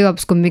करते हो, आप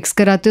उसको मिक्स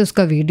कराते हो,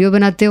 उसका वीडियो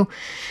बनाते हो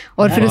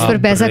और फिर उस पर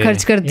पैसा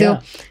खर्च करते हो.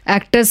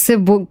 एक्टर्स से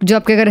जो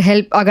आपके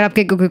अगर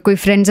आपके कोई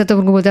फ्रेंड्स है तो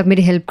उनको बोलते हैं आप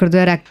मेरी हेल्प कर दो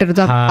यार, एक्टर हो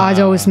तो आप आ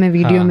जाओ इसमें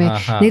वीडियो में,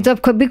 नहीं तो आप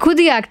कभी खुद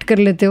ही एक्ट कर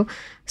लेते हो.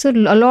 So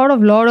a lot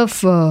of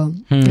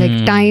like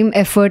time,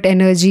 effort,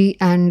 energy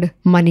and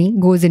money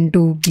goes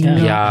into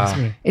being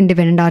an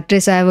independent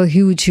artist. I have a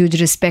huge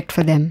respect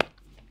for them.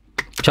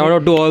 Shout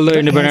out to all the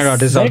independent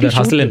artists out there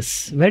hustling.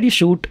 Where do you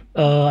shoot?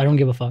 I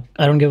don't give a fuck.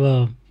 I don't give a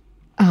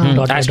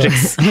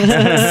asterisk.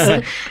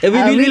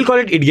 We'll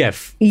call it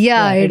IDGAF.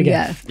 Yeah,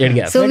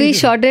 IDGAF. So we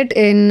shot it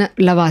in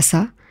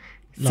Lavasa.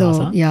 So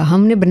yeah,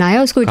 हमने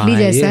बनाया उसको Italy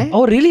जैसा है. Oh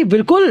really?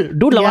 बिल्कुल.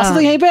 Dude, Lavasa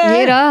तो यहीं पे है.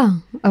 ये रहा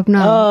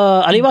अपना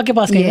अलीबाग के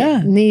पास कहीं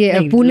है. नहीं, ये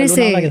पुणे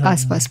से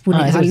आसपास,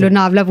 पुणे,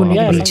 लोनावला पुणे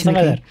के बीच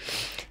में.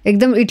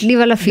 एकदम इटली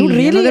वाला feel.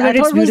 Really?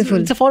 It's beautiful.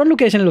 It's a foreign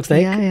location, looks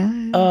like. Yeah.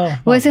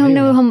 वैसे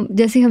हम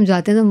जैसे हम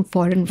जाते हैं तो हम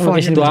फॉरेन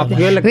तो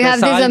आपको लगता है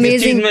साल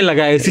इस चीज में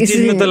लगा है, इसी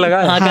चीज में तो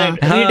लगा.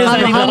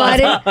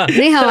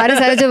 हमारे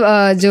सारे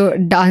जो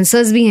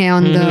डांसर्स भी हैं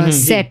on the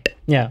set,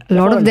 a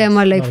lot of them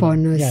are like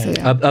foreigners.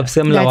 अब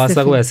से हम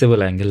लवासा को ऐसे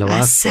बुलाएंगे,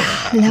 लवासा.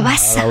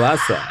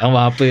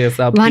 वहाँ पे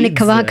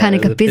वहाँ खाने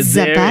का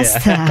पिज्जा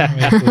पास्ता.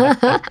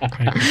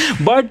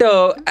 बट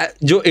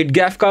जो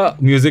IDGAF का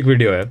म्यूजिक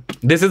वीडियो है,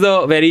 this is a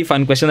very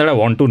fun question that I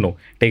want to know.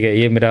 ठीक है,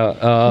 ये मेरा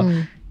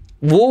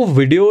वो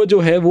वीडियो जो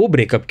है वो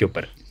ब्रेकअप के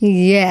ऊपर.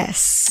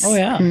 यस. ओह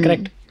या,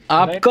 करेक्ट.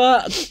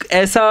 आपका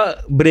ऐसा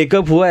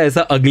ब्रेकअप हुआ,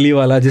 ऐसा अगली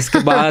वाला, जिसके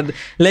बाद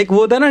लाइक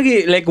वो था ना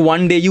कि like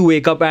one day you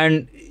wake up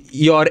and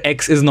your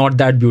ex is not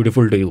that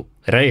beautiful to you,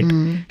 right?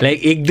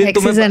 Like एक दिन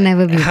तुम्हें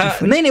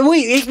नहीं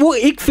वो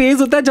एक फेज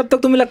होता है जब तक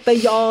तुम्हें लगता है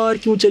यार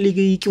क्यों चली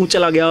गई, क्यों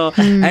चला गया,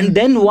 and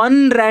then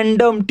one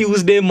random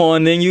Tuesday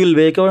morning you will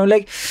wake up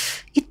like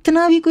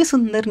इतना भी कोई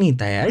सुंदर नहीं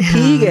था यार,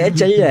 ठीक है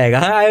चल जाएगा,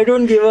 I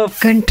don't give a.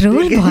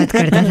 Control बहुत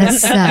करता था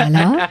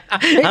साला.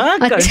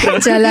 अच्छा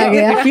चला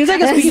गया. Feels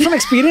like speaking from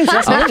experience.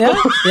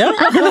 Yeah.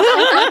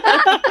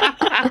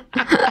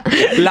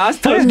 Last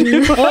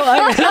Thursday.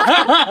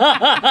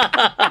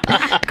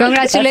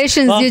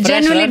 Congratulations, you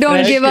genuinely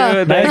don't give up.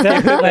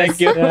 Thank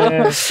you.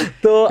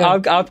 तो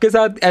आपके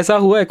साथ ऐसा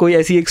हुआ है कोई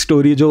ऐसी एक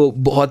स्टोरी जो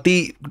बहुत ही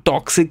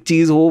टॉक्सिक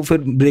चीज हो, फिर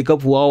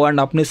ब्रेकअप हुआ हो एंड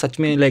आपने सच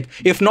में लाइक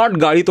इफ नॉट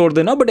गाड़ी तोड़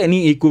देना बट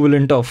एनी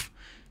इक्विवेलेंट ऑफ?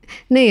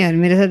 नहीं यार,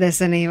 मेरे साथ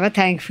ऐसा नहीं हुआ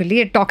थैंकफुली.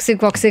 ये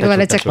टॉक्सिक वॉक्सिक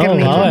वाला चक्कर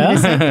नहीं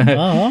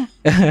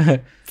हुआ.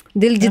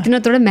 दिल जितना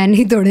तोड़े मैंने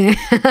ही तोड़े हैं.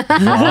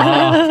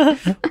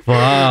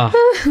 वाह.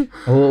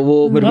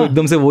 वो मेरे को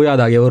एकदम से वो याद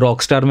आ गया, वो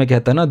रॉकस्टार में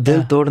कहता है ना,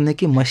 दिल तोड़ने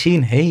की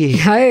मशीन है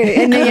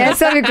ये. नहीं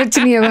ऐसा भी कुछ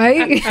नहीं है भाई.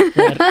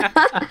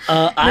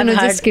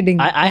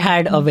 I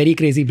had a very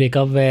crazy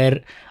breakup where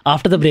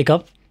after the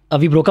breakup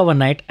we broke up one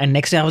night and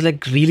next day I was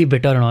like really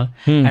bitter and all,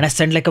 and I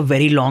sent like a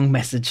very long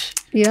message.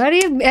 यार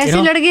ये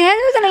ऐसे लड़के हैं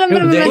इतना लंबा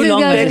message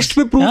text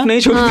पे proof नहीं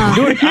छोड़ते.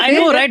 Dude, I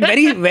know, right?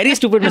 Very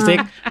stupid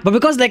mistake. But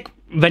because like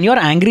when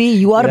you're angry,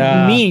 you are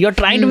mean. You're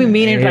trying to be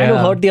mean and trying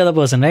to hurt the other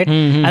person, right?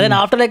 And then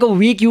after like a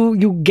week,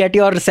 you get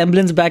your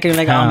semblance back and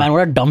you're like, oh man,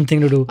 what a dumb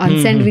thing to do.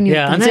 Unsend भी नहीं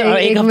होता ना.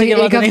 एक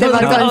हफ्ते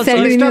बाद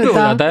unsend भी नहीं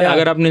होता.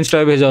 अगर आपने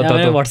इंस्टा भेजा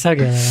होता तो व्हाट्सएप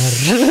किया यार.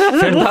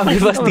 फिर तो आपके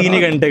पास 3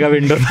 ही घंटे का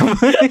विंडो था.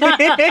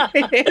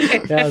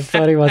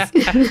 Sorry boss.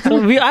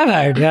 So I've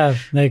had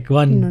like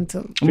one.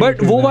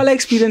 But वो वाला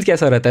एक्सपीरियंस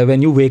कैसा रहता है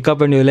when you wake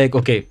up and you're like,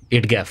 okay,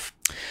 IDGAF?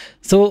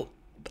 So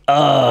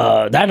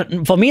that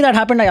for me that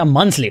happened like a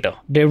month later.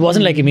 It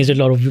wasn't like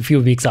immediately or a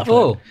few weeks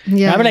after.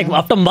 Yeah. I mean, like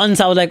after months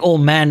I was like, oh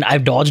man,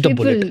 I've dodged a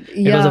bullet.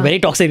 It was a very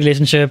toxic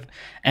relationship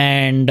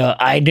and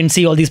I didn't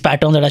see all these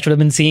patterns that I should have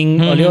been seeing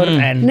earlier.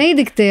 And नहीं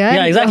दिखते यार.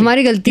 Yeah, exactly.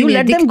 हमारी गलती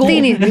नहीं, दिखते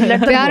ही नहीं.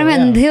 प्यार में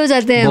अंधे हो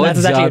जाते हैं.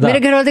 मेरे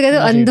घर वाले कहते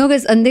हैं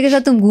अंधे के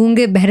साथ तुम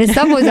गूंगे बहरे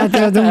सब हो जाते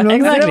हो तुम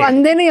लोग. सिर्फ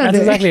अंधे नहीं होते.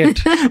 Exactly it.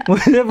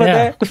 मुझे पता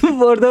है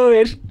for the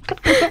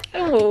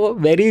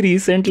very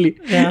recently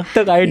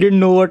तक I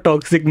didn't know what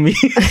toxic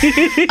means.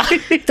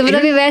 तो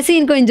मतलब वैसे ही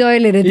इनको एंजॉय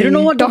ले रहे थे. You don't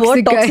know what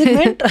toxic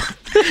meant?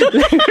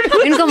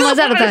 इनको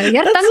मजा आता है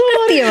यार. तंग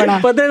करती है बड़ा.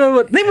 पता है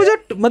नहीं मुझे,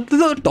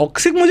 मतलब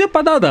टॉक्सिक मुझे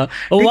पता था.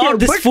 Wow,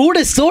 this food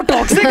is so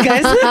toxic,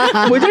 guys.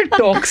 मुझे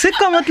टॉक्सिक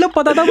का मतलब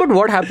पता था, but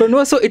what happened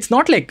was, so it's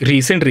not like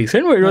recent, but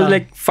it was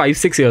like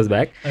 5-6 years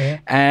back,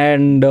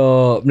 and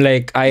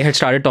like I had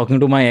started talking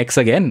to my ex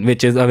again,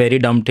 which is a very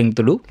dumb thing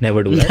to do.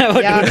 Never do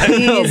that. Yeah,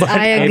 please,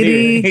 I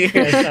agree.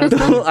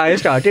 So I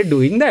started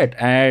doing that,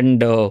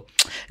 and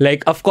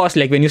like of course,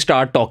 like when you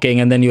start talking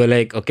and then you're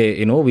like, okay,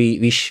 you know,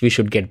 we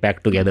should get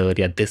back together.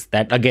 Yeah, this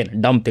that again,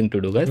 dumb thing to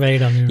do, guys. Very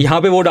dumb.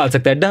 यहाँ पे वो डाल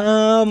सकता है,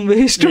 dumb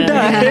ways to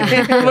die.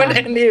 But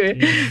anyway,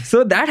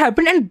 so that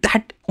happened, and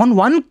that on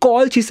one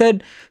call she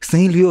said,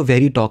 Snehal, we were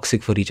very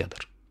toxic for each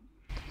other.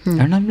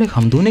 And I'm like,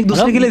 हम दोनों एक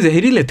दूसरे के लिए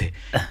जहरीले थे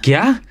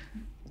क्या?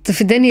 तो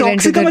फिर then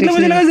टॉक्सिक का मतलब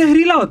मुझे लगा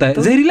जहरीला होता है,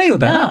 जहरीला ही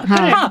होता है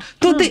ना.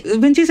 तो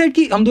when she said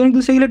कि हम दोनों एक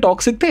दूसरे के लिए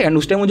टॉक्सिक थे, and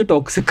उस टाइम मुझे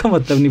टॉक्सिक का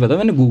मतलब नहीं पता,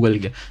 मैंने गूगल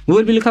किया,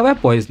 गूगल पे लिखा हुआ है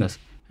पॉइजनस,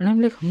 and I'm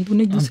like, हम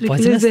दोनों एक दूसरे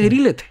के लिए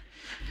जहरीले थे.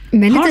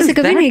 मैंने तो इसे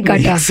कभी नहीं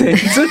काटा.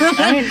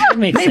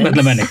 नहीं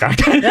मतलब मैंने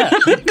काटा.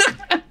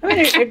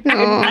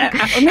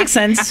 It makes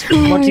sense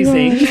what she's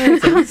saying.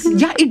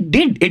 Yeah, it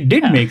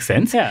did make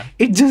sense. Yeah.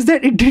 It's just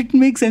that it didn't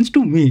make sense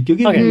to me.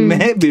 क्योंकि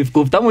मैं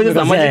बेवकूफ था, मुझे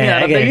समझ नहीं आ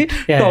रहा था कि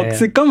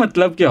टॉक्सिक का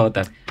मतलब क्या होता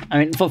है. I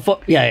mean,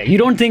 you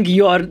don't think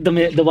you are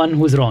the one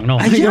who's wrong, no?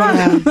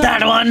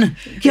 That one.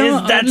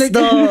 That's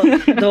the.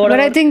 But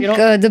I think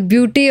the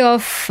beauty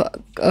of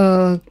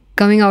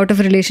coming out of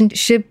a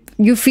relationship,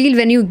 you feel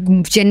when you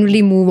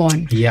genuinely move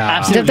on.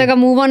 Yeah. जब तक आप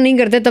move on नहीं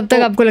करते तब तक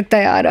आपको लगता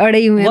है यार अड़े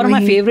ही हुए. One of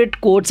my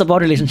favorite quotes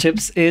about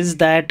relationships is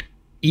that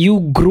you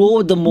grow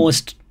the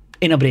most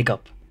in a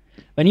breakup.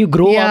 When you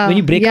grow up, when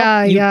you break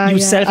up, you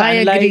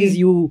self-analyze,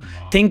 you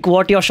think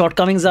what your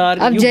shortcomings are.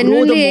 आप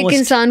genuinely एक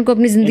इंसान को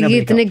अपनी जिंदगी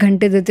इतने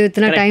घंटे देते हो,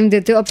 इतना टाइम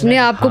देते हो, अपने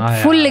आप को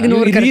full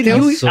ignore करते हो.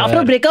 After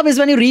a breakup is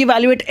when you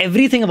reevaluate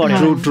everything about it.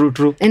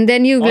 True. And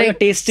then you like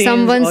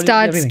someone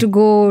starts to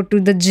go to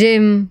the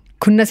gym.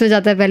 खुन्नस में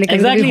जाता है पहले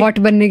कभी हॉट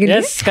बनने के लिए.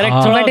 Yes, correct.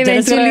 But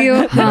eventually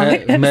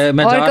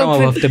मैं जा रहा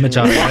हूँ हफ्ते में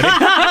 4 बार.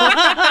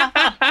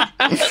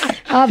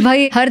 आप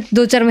भाई हर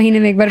 2-4 महीने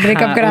में एक बार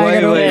ब्रेकअप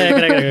कराया करो.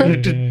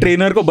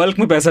 ट्रेनर को बल्क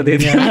में पैसा दे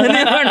दिया.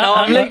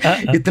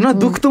 इतना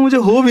दुख तो मुझे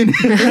हो भी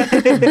नहीं.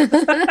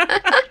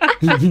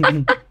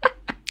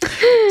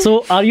 So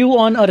are you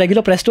on a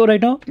regular press tour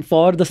right now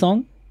for the song?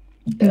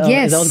 Yes.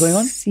 Is that what's going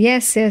on?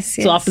 Yes.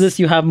 So after this,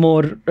 you have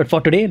more for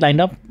today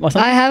lined up or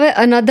something? I have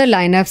another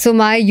lineup. So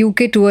my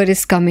UK tour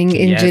is coming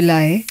in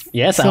July.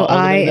 Yes. So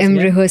I am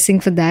rehearsing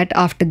for that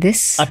after this.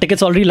 Are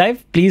tickets already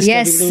live? Please.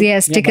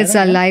 Yes. Tickets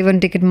are live on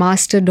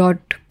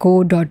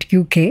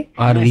ticketmaster.co.uk.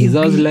 Are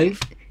visas live?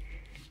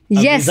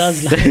 Yes.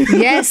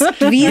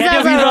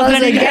 Visas are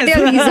also. Get your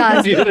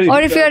visas. Or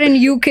if you are in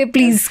UK,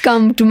 please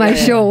come to my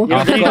show. We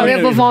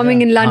are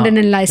performing in London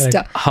and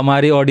Leicester.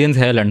 हमारी audience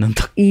है London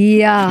तक.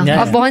 Yeah.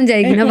 अब पहुंच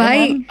जाएगी ना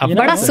भाई.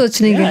 बड़ा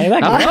सोचने के.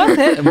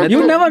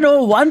 You never know.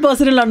 One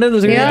person in London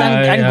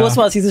and goes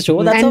for Asees' show.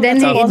 And then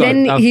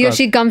he or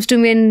she comes to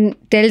me and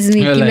tells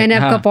me कि मैंने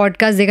आपका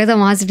podcast देखा था,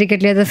 वहाँ से टिकट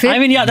लिया था. फिर I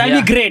mean, yeah,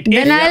 that'll be great.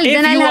 Then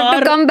I'll have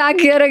to come back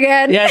here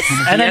again. Yes.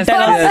 And then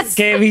tell us,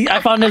 okay, I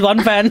found this one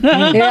fan.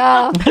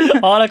 Yeah.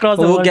 All across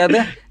the world. वो कहते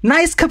हैं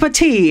nice cup of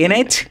tea in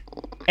it.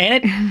 In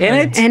it.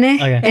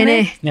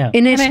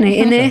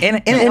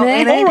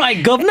 All right,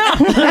 governor.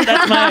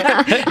 That's my.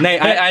 No,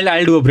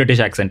 I'll do a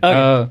British accent.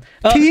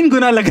 3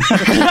 गुना लगा.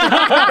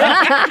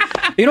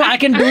 You know, I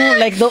can do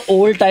like the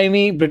old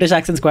timey British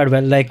accents quite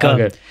well. Like, I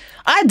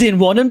didn't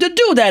want him to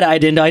do that. I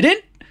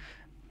didn't.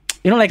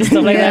 You know, like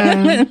stuff like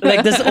that.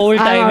 Like this old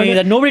timey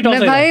that nobody talks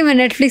about. भाई मैं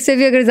Netflix से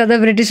भी अगर ज़्यादा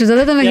British हो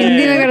जाता तो मैं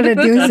हिंदी में कर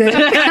देती हूँ उसे.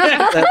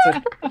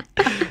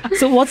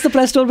 So what's the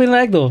press tour been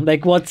like though?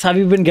 Like have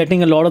you been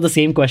getting a lot of the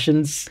same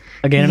questions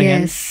again and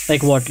again?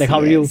 Like what? Like how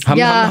are you?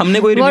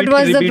 What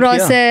was the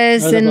process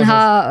and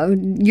how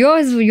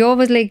yours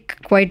was like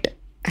quite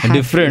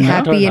different,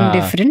 happy and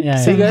different.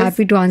 So I'm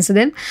happy to answer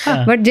them.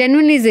 But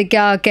genuinely से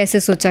क्या कैसे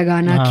सोचा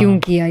गाना क्यों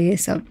किया ये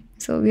सब.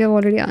 So we have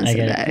already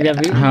answered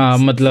that. हाँ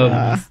मतलब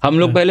हम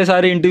लोग पहले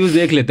सारे इंटरव्यूज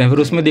देख लेते हैं फिर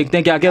उसमें देखते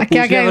हैं क्या पूछते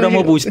हैं फिर हम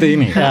वो पूछते ही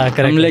नहीं.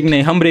 हम लाइक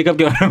नहीं हम ब्रेकअप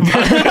के बारे में.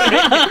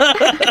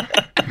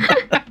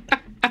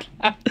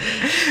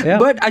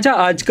 बट अच्छा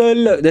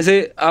आजकल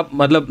जैसे आप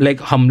मतलब लाइक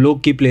हम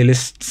लोग की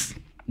प्लेलिस्ट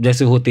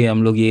जैसे होती है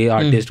हम लोग ये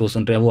आर्टिस्ट वो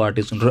सुन रहे हैं वो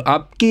आर्टिस्ट सुन रहे हैं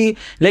आपकी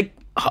लाइक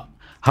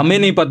हमें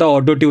नहीं पता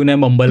ऑटो ट्यून है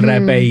मम्बल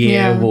रैप है ये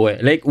है वो है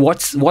like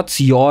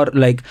what's your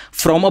like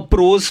from a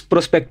pros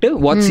perspective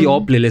what's your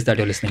playlist that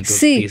you are listening to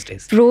these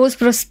days. Pros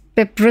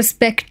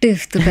perspective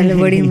तो पहले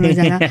वर्ड ही मिल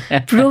जाएगा.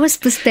 प्रोज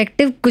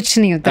पर्सपेक्टिव कुछ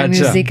नहीं होता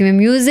म्यूजिक में.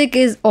 Music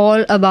is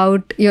all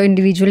about your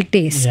individual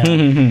test.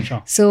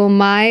 So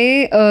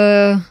my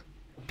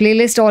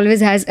playlist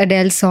always has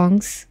Adele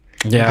songs.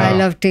 I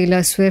love Taylor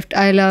Swift.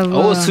 I love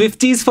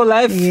Swifties for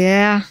life.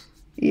 Yeah.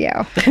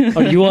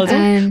 Or you also?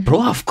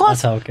 Bro, of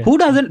course. Okay. Who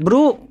doesn't?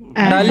 Bro,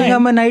 darling,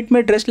 I'm a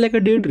nightmare dressed like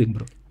a daydream,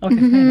 bro.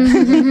 Okay.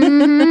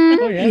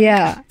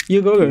 Yeah.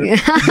 You go, girl.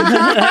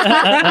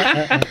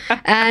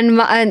 and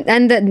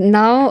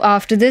now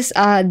after this,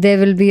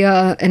 there will be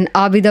an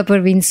Abida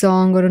Parveen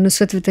song or a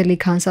Nusrat Fateh Ali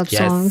Khan Saab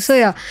song. So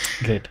yeah,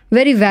 great.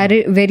 Very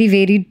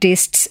varied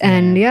tastes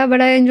and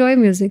but I enjoy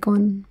music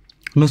on.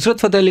 Nusrat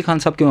Fateh Ali Khan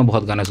sahab के मैं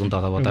बहुत गाने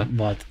सुनता था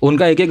बहुत.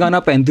 उनका एक गाना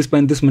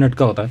 35 मिनट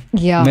का होता है.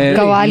 मैं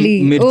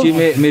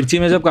मिर्ची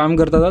में जब काम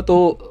करता था तो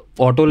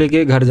ऑटो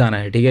लेके घर जाना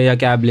है ठीक है या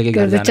कैब लेके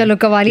घर जाना है चलो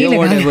कवाली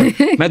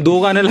मैं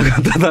 2 गाने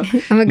लगाता था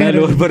मैं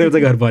लोअर पर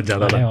से घर पहुंच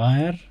जाता था.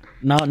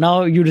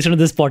 Now you listen to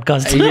this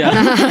podcast.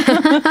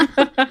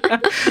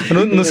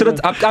 Nusrat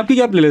आपकी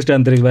क्या प्लेलिस्ट है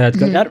अंतरिक्ष भाई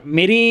आजकल? यार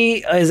मेरी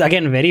is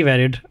again very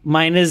varied.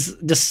 Mine is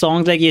just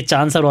songs like ये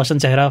चांद सा रोशन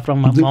चेहरा from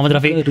Mohammed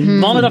Rafi.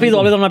 Mohammed Rafi is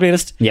always on my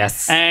playlist. Yes.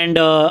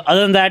 And other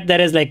than that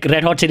there is like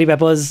Red Hot Chili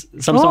Peppers.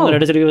 Some song Red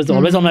Hot Chili Peppers is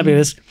always on my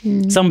playlist.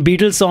 Some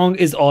Beatles song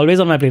is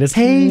always on my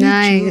playlist.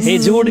 Nice. Hey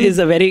Jude is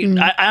a very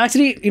I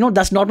actually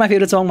that's not my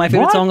favorite song. My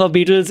favorite song of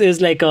Beatles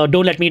is like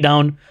Don't Let Me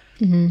Down.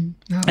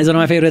 It's one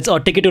of my favorites. Or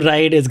Ticket to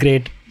Ride is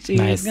great.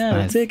 Nice.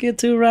 Take it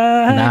to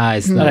ride.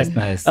 Nice.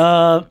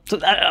 So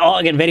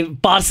again, very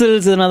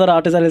Parcels is another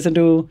artist I listen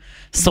to.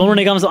 Sonu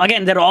Nigam. So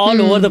again, they're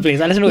all over the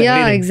place. I listen to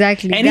everything.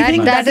 Exactly.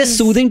 Anything that is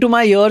soothing to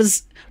my ears.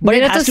 But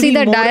it has to see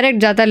the direct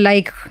jata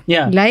like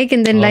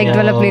and then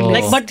wala playlist.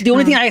 Like, but the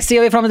only thing I stay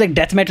away from is like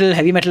death metal,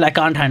 heavy metal. I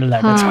can't handle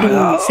that. That's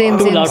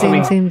too loud for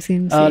me.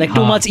 Same. Like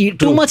too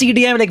much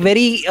EDM, like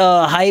very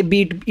high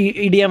beat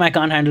EDM. I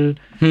can't handle.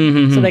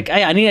 So like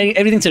I need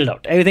everything chilled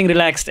out, everything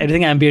relaxed,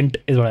 everything ambient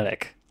is what I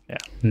like.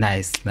 Yeah.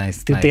 Nice.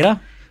 तेरा?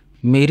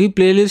 मेरी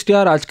playlist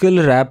यार आजकल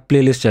rap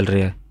playlist चल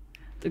रही है.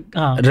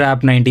 Rap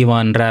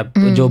 91 rap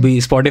जो भी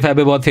Spotify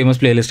पे बहुत फेमस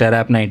प्लेलिस्ट है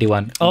rap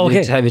 91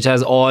 which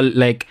has all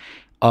like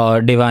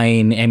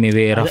Divine,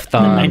 Emiway,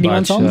 Raftaar,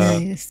 91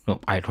 songs? No,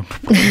 I don't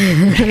know.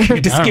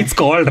 It's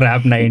called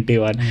Rap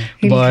 91.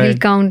 He'll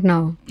count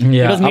now.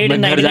 Yeah, it was made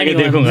in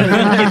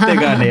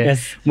 1991.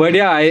 Yes. But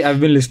yeah, I've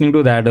been listening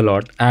to that a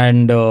lot.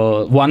 And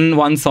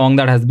one song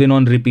that has been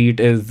on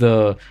repeat is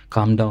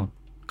Calm Down.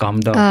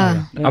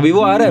 अभी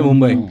वो आ रहा है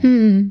Mumbai.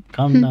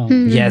 Calm down.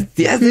 Yes,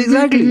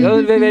 exactly.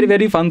 Very,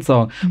 very fun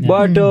song.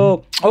 But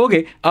okay,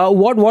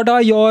 what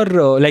are your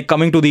like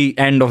coming to the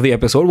end of the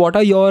episode? What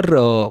are your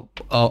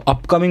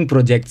upcoming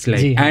projects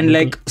like? And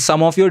like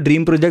some of your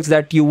dream projects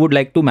that you would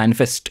like to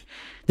manifest?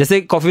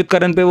 जैसे coffee with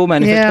Karan पे वो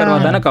manifest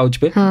करवाता है ना couch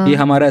पे. ये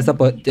हमारा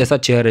ऐसा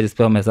चेयर है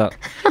जिसपे हम ऐसा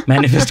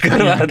मैनिफेस्ट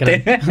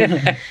करवाते हैं.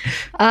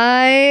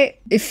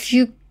 if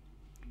you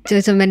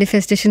जैसे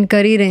मैनिफेस्टेशन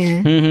कर ही रहे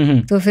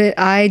हैं तो फिर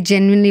I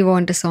genuinely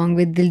want a song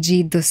with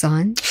Diljit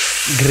Dosanjh.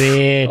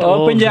 Great.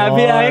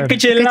 Punjabi आए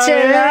कचेला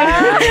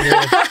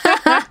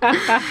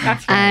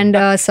and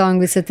a song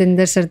with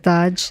Satinder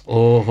Sartaaj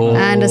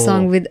and a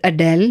song with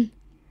Adele.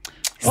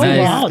 So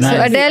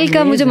Adele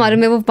का मुझे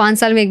मालूम है वो 5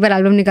 साल में एक बार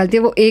एल्बम निकालती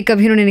है. वो एक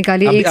अभी उन्होंने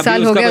निकाली है, 1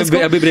 साल हो गया उसको.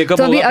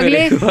 तो अभी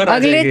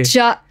अगले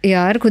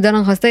यार खुदा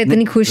ना खास्ता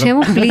इतनी खुश है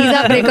वो. प्लीज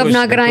आप ब्रेकअप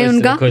ना कराएं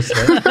उनका.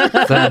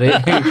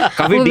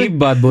 काफी डीप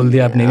बात बोल दी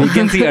आपने. We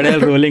can see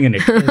Adele rolling in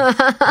it.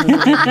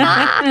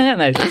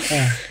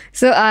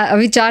 So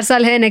अभी 4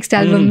 साल है नेक्स्ट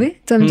एल्बम में.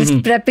 तो हम जस्ट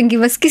प्रेपिंग की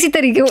बस किसी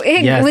तरीके वो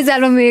एक उस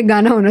एल्बम में एक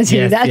गाना होना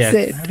चाहिए. That's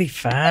it. That'll be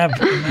fab.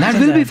 That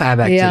will be fab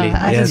actually.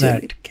 Yes.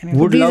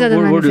 Would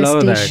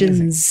love that.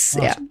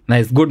 Yeah.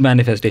 Nice, good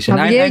manifestation.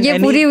 अब ये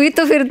पूरी हुई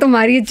तो फिर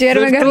तुम्हारी चेयर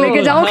में घर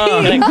लेके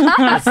जाओगी.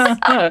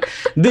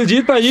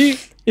 दिलजीत भाजी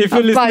if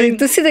you're listening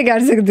तुसी तो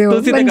कर सकते हो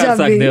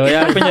पंजाबी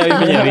यार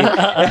पंजाबी.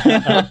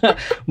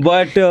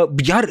 बट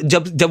यार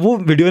जब वो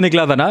वीडियो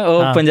निकला था ना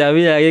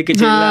पंजाबी आगे कि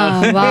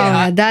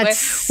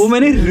वो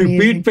मैंने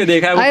रिपीट पे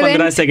देखा है वो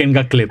 15 सेकंड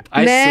का क्लिप.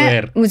 आई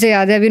स्वेयर मुझे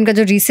याद है अभी उनका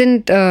जो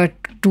रिसेंट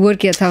टूर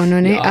किया था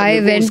उन्होंने. आई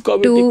वेंट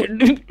टू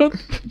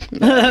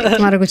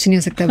तुम्हारा कुछ नहीं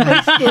हो सकता भाई.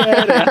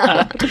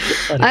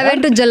 I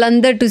went to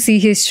Jalandhar to see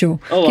his show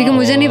क्योंकि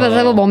मुझे नहीं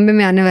पता वो बॉम्बे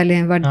में आने वाले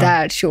हैं. But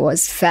that show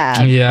was fab.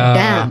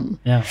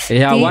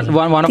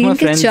 One of my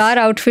friends 4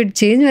 outfit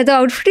change. मैं तो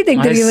आउटफिट ही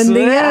देखती रही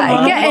बंदे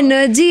का. क्या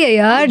एनर्जी है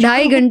यार.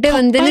 2.5 घंटे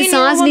बंदे ने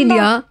सांस नहीं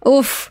लिया.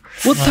 उफ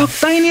वो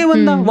थकता ही नहीं है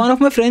बंदा. One of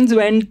my friends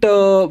went to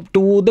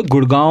the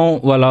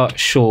Gurgaon वाला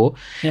शो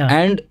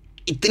and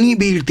इतनी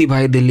भीड़ थी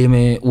भाई दिल्ली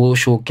में वो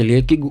शो के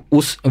लिए कि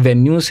उस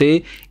वेन्यू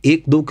से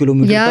 1-2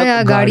 किलोमीटर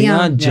तक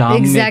गाड़ियां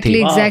जाम में थी.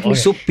 Exactly.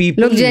 So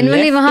people लोग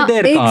genuinely वहाँ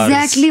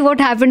exactly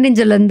what happened in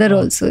Jalandhar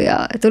also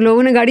यार. तो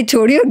लोगों ने गाड़ी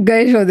छोड़ी और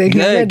गए शो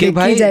देखने. कि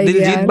भाई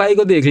दिलजीत भाई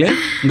को देख ले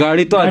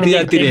गाड़ी तो आती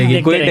जाती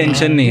रहेगी कोई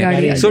टेंशन नहीं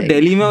है. So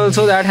दिल्ली में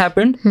also that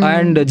happened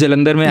and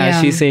Jalandhar में as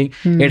she saying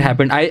it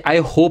happened. I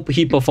hope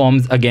he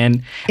performs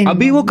again.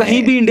 अभी वो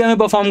कहीं भी इंडिया में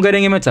परफॉर्म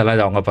करेंगे मैं चला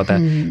जाऊंगा. पता है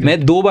मैं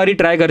 2 बार ही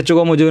ट्राई कर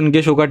चुका. मुझे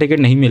उनके शो का टिकट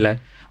नहीं मिला है.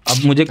 अब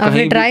मुझे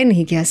कहीं ट्राई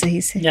नहीं किया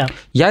सही से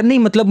यार. नहीं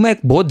मतलब मैं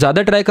बहुत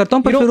ज्यादा ट्राई करता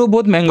हूँ पर फिर वो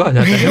बहुत महंगा हो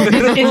जाता है.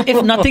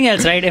 If nothing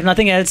else, right? If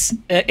nothing else,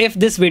 if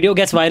this video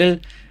gets viral,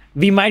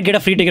 we might get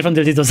a free ticket from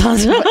Diljit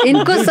Dosanjh.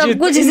 इनको सब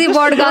कुछ इसी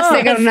पॉडकास्ट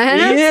से करना है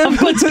ना. सब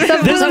कुछ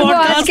this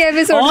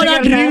podcast, all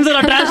our dreams are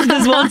attached to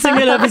this one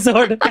single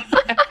episode.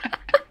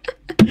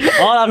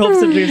 All our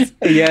hopes and dreams.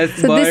 Yes.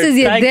 So this is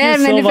their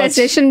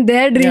manifestation,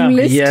 their dream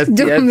list.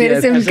 जो मेरे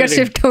से उनका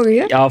shift हो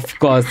गया. Of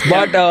course.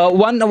 But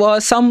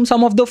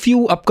some of the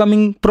few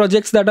upcoming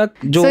projects that are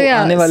जो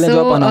आने वाले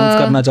जो आप announce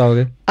करना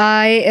चाहोगे.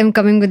 I am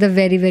coming with a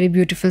very very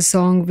beautiful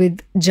song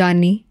with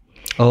Jani.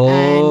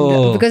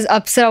 And because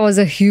Apsara was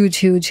a huge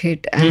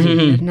hit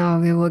and now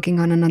we're working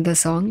on another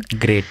song.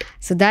 Great.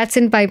 So that's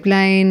in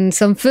pipeline.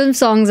 Some film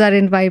songs are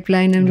in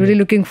pipeline. I'm really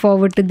looking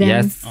forward to them.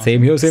 Yes,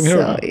 same here. So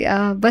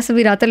yeah, बस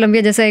अभी राता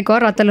लंबिया जैसा एक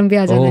और राता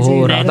लंबिया आ जाना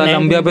चाहिए. राता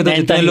लंबिया पे तो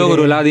जितने लोग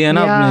रुला दिए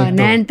ना आपने.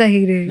 नैन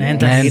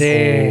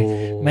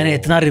तहीरे. मैंने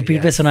इतना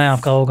रिपीट पे सुना है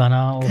आपका वो गाना.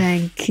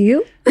 Thank you.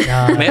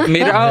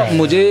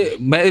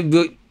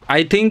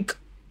 I think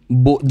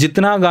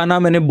जितना गाना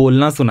मैंने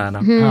बोलना सुना ना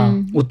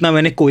उतना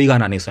मैंने कोई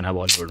गाना नहीं सुना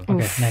बॉलीवुड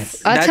में.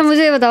 अच्छा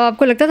मुझे बताओ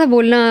आपको लगता था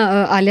बोलना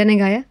आलिया ने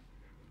गाया?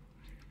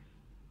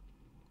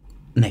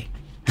 नहीं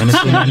मैंने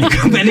सुना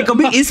नहीं. मैंने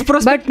कभी इस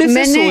पर्सपेक्टिव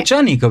से सोचा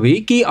नहीं कभी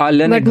कि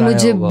आलिया ने गाया.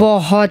 मुझे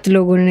बहुत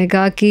लोगों ने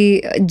कहा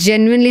कि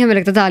जेन्युइनली हमें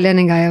लगता था आलिया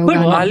ने गाया वो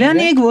गाना. आलिया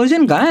ने एक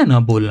वर्जन गाया ना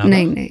बोलना.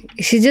 नहीं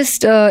she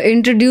just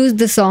introduced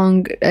the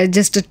song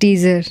just a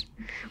teaser.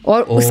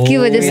 और उसकी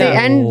वजह से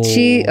एंड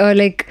शी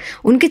लाइक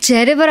उनके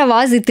चेहरे पर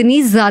आवाज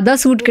इतनी ज्यादा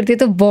सूट करती है,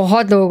 तो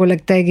बहुत लोगों को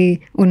लगता है कि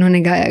उन्होंने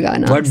गाया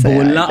गाना. बट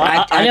बोलना,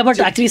 Alia Bhatt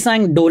actually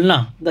sang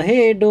Dolna, the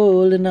hey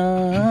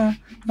Dolna.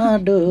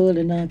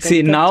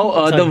 See,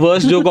 now the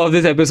worst joke of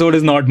this episode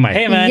is not mine.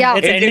 Hey man,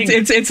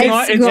 it's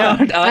not.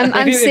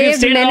 I'm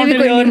saved. मैंने भी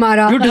कोई नहीं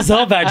मारा. You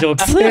deserve bad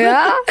jokes.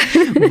 Yeah.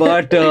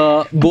 But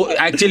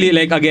actually,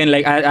 like again,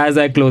 like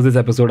as I close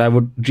this episode, I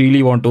would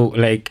really want to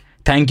like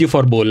thank you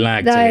for Bolna.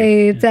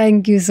 Actually,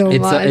 thank you so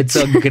much. It's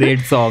a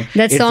great song.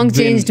 That song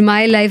changed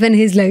my life and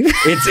his life.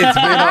 It's been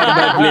on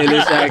that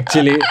playlist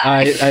actually.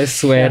 I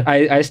swear.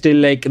 I still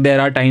like, there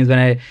are times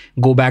when I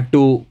go back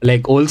to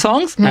like old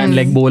songs and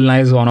like Bolna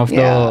is one of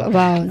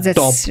the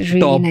top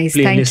nice.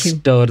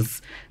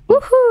 playlisters.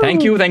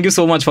 Thank you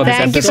so much for this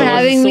episode. Thank you for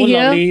having me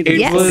here.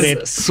 It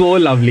was so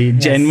lovely.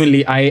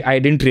 Genuinely, I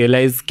didn't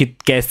realize कि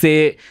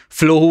कैसे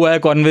flow हुआ है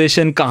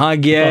conversation, कहाँ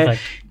गया है,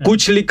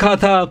 कुछ लिखा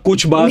था,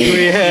 कुछ बात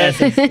हुई है,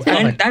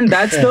 and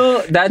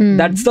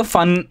that's the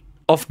fun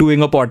of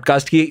doing a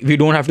podcast. We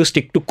don't have to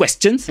stick to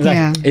questions.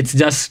 Exactly.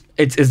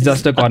 It's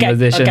just a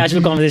conversation, a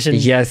casual conversation.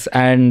 Yes,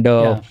 and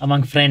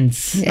among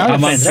friends. Yeah.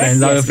 Among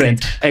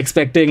friends.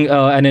 Expecting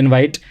an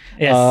invite.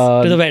 Yes,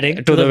 to the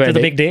wedding. To the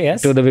big day,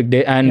 yes. To the big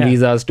day and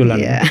visas to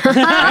London. Yeah.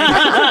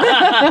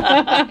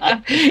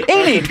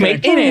 In it,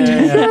 mate, in it.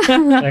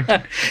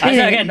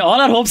 Again,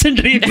 all our hopes and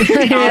dreams.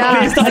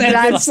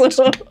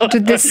 To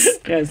this.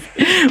 Yes.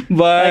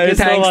 But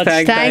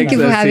thank you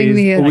for having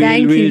me here.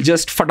 We'll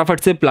just फटाफट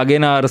से plug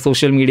in our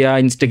social media,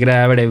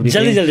 Instagram and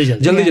everything.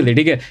 जल्दी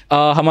ठीक है.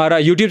 हमारा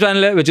YouTube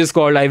channel है which is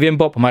called IVM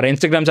Pop. हमारा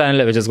Instagram channel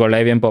है which is called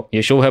IVM Pop.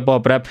 ये शो है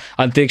Pop Rap.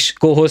 अंतरिक्ष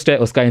को होस्ट है,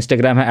 उसका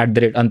Instagram है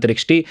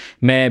 @antarikshT.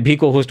 मैं भी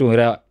को होस्ट हूँ,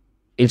 मेरा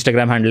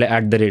Instagram हैंडल है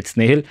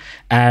 @snehil.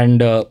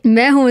 एंड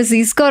मैं हूँ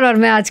असीस कौर और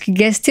मैं आज की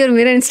गेस्ट थी और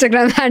मेरा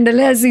Instagram हैंडल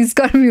है असीस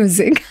कौर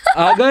म्यूजिक.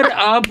 अगर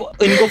आप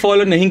इनको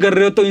फॉलो नहीं कर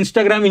रहे हो तो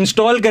Instagram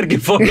इंस्टॉल करके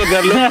फॉलो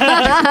कर लो.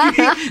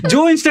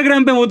 जो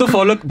Instagram पे वो तो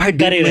फॉलो भाई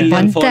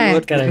बनता.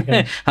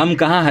 हम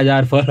कहाँ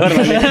 1000 फॉलोअर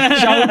वाले.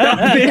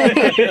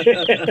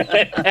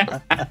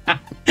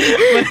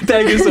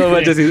 Thank you so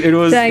much, Asees. It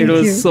was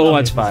so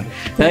much fun.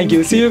 Thank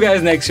you. See you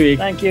guys next week.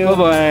 Thank you. Bye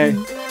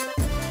bye.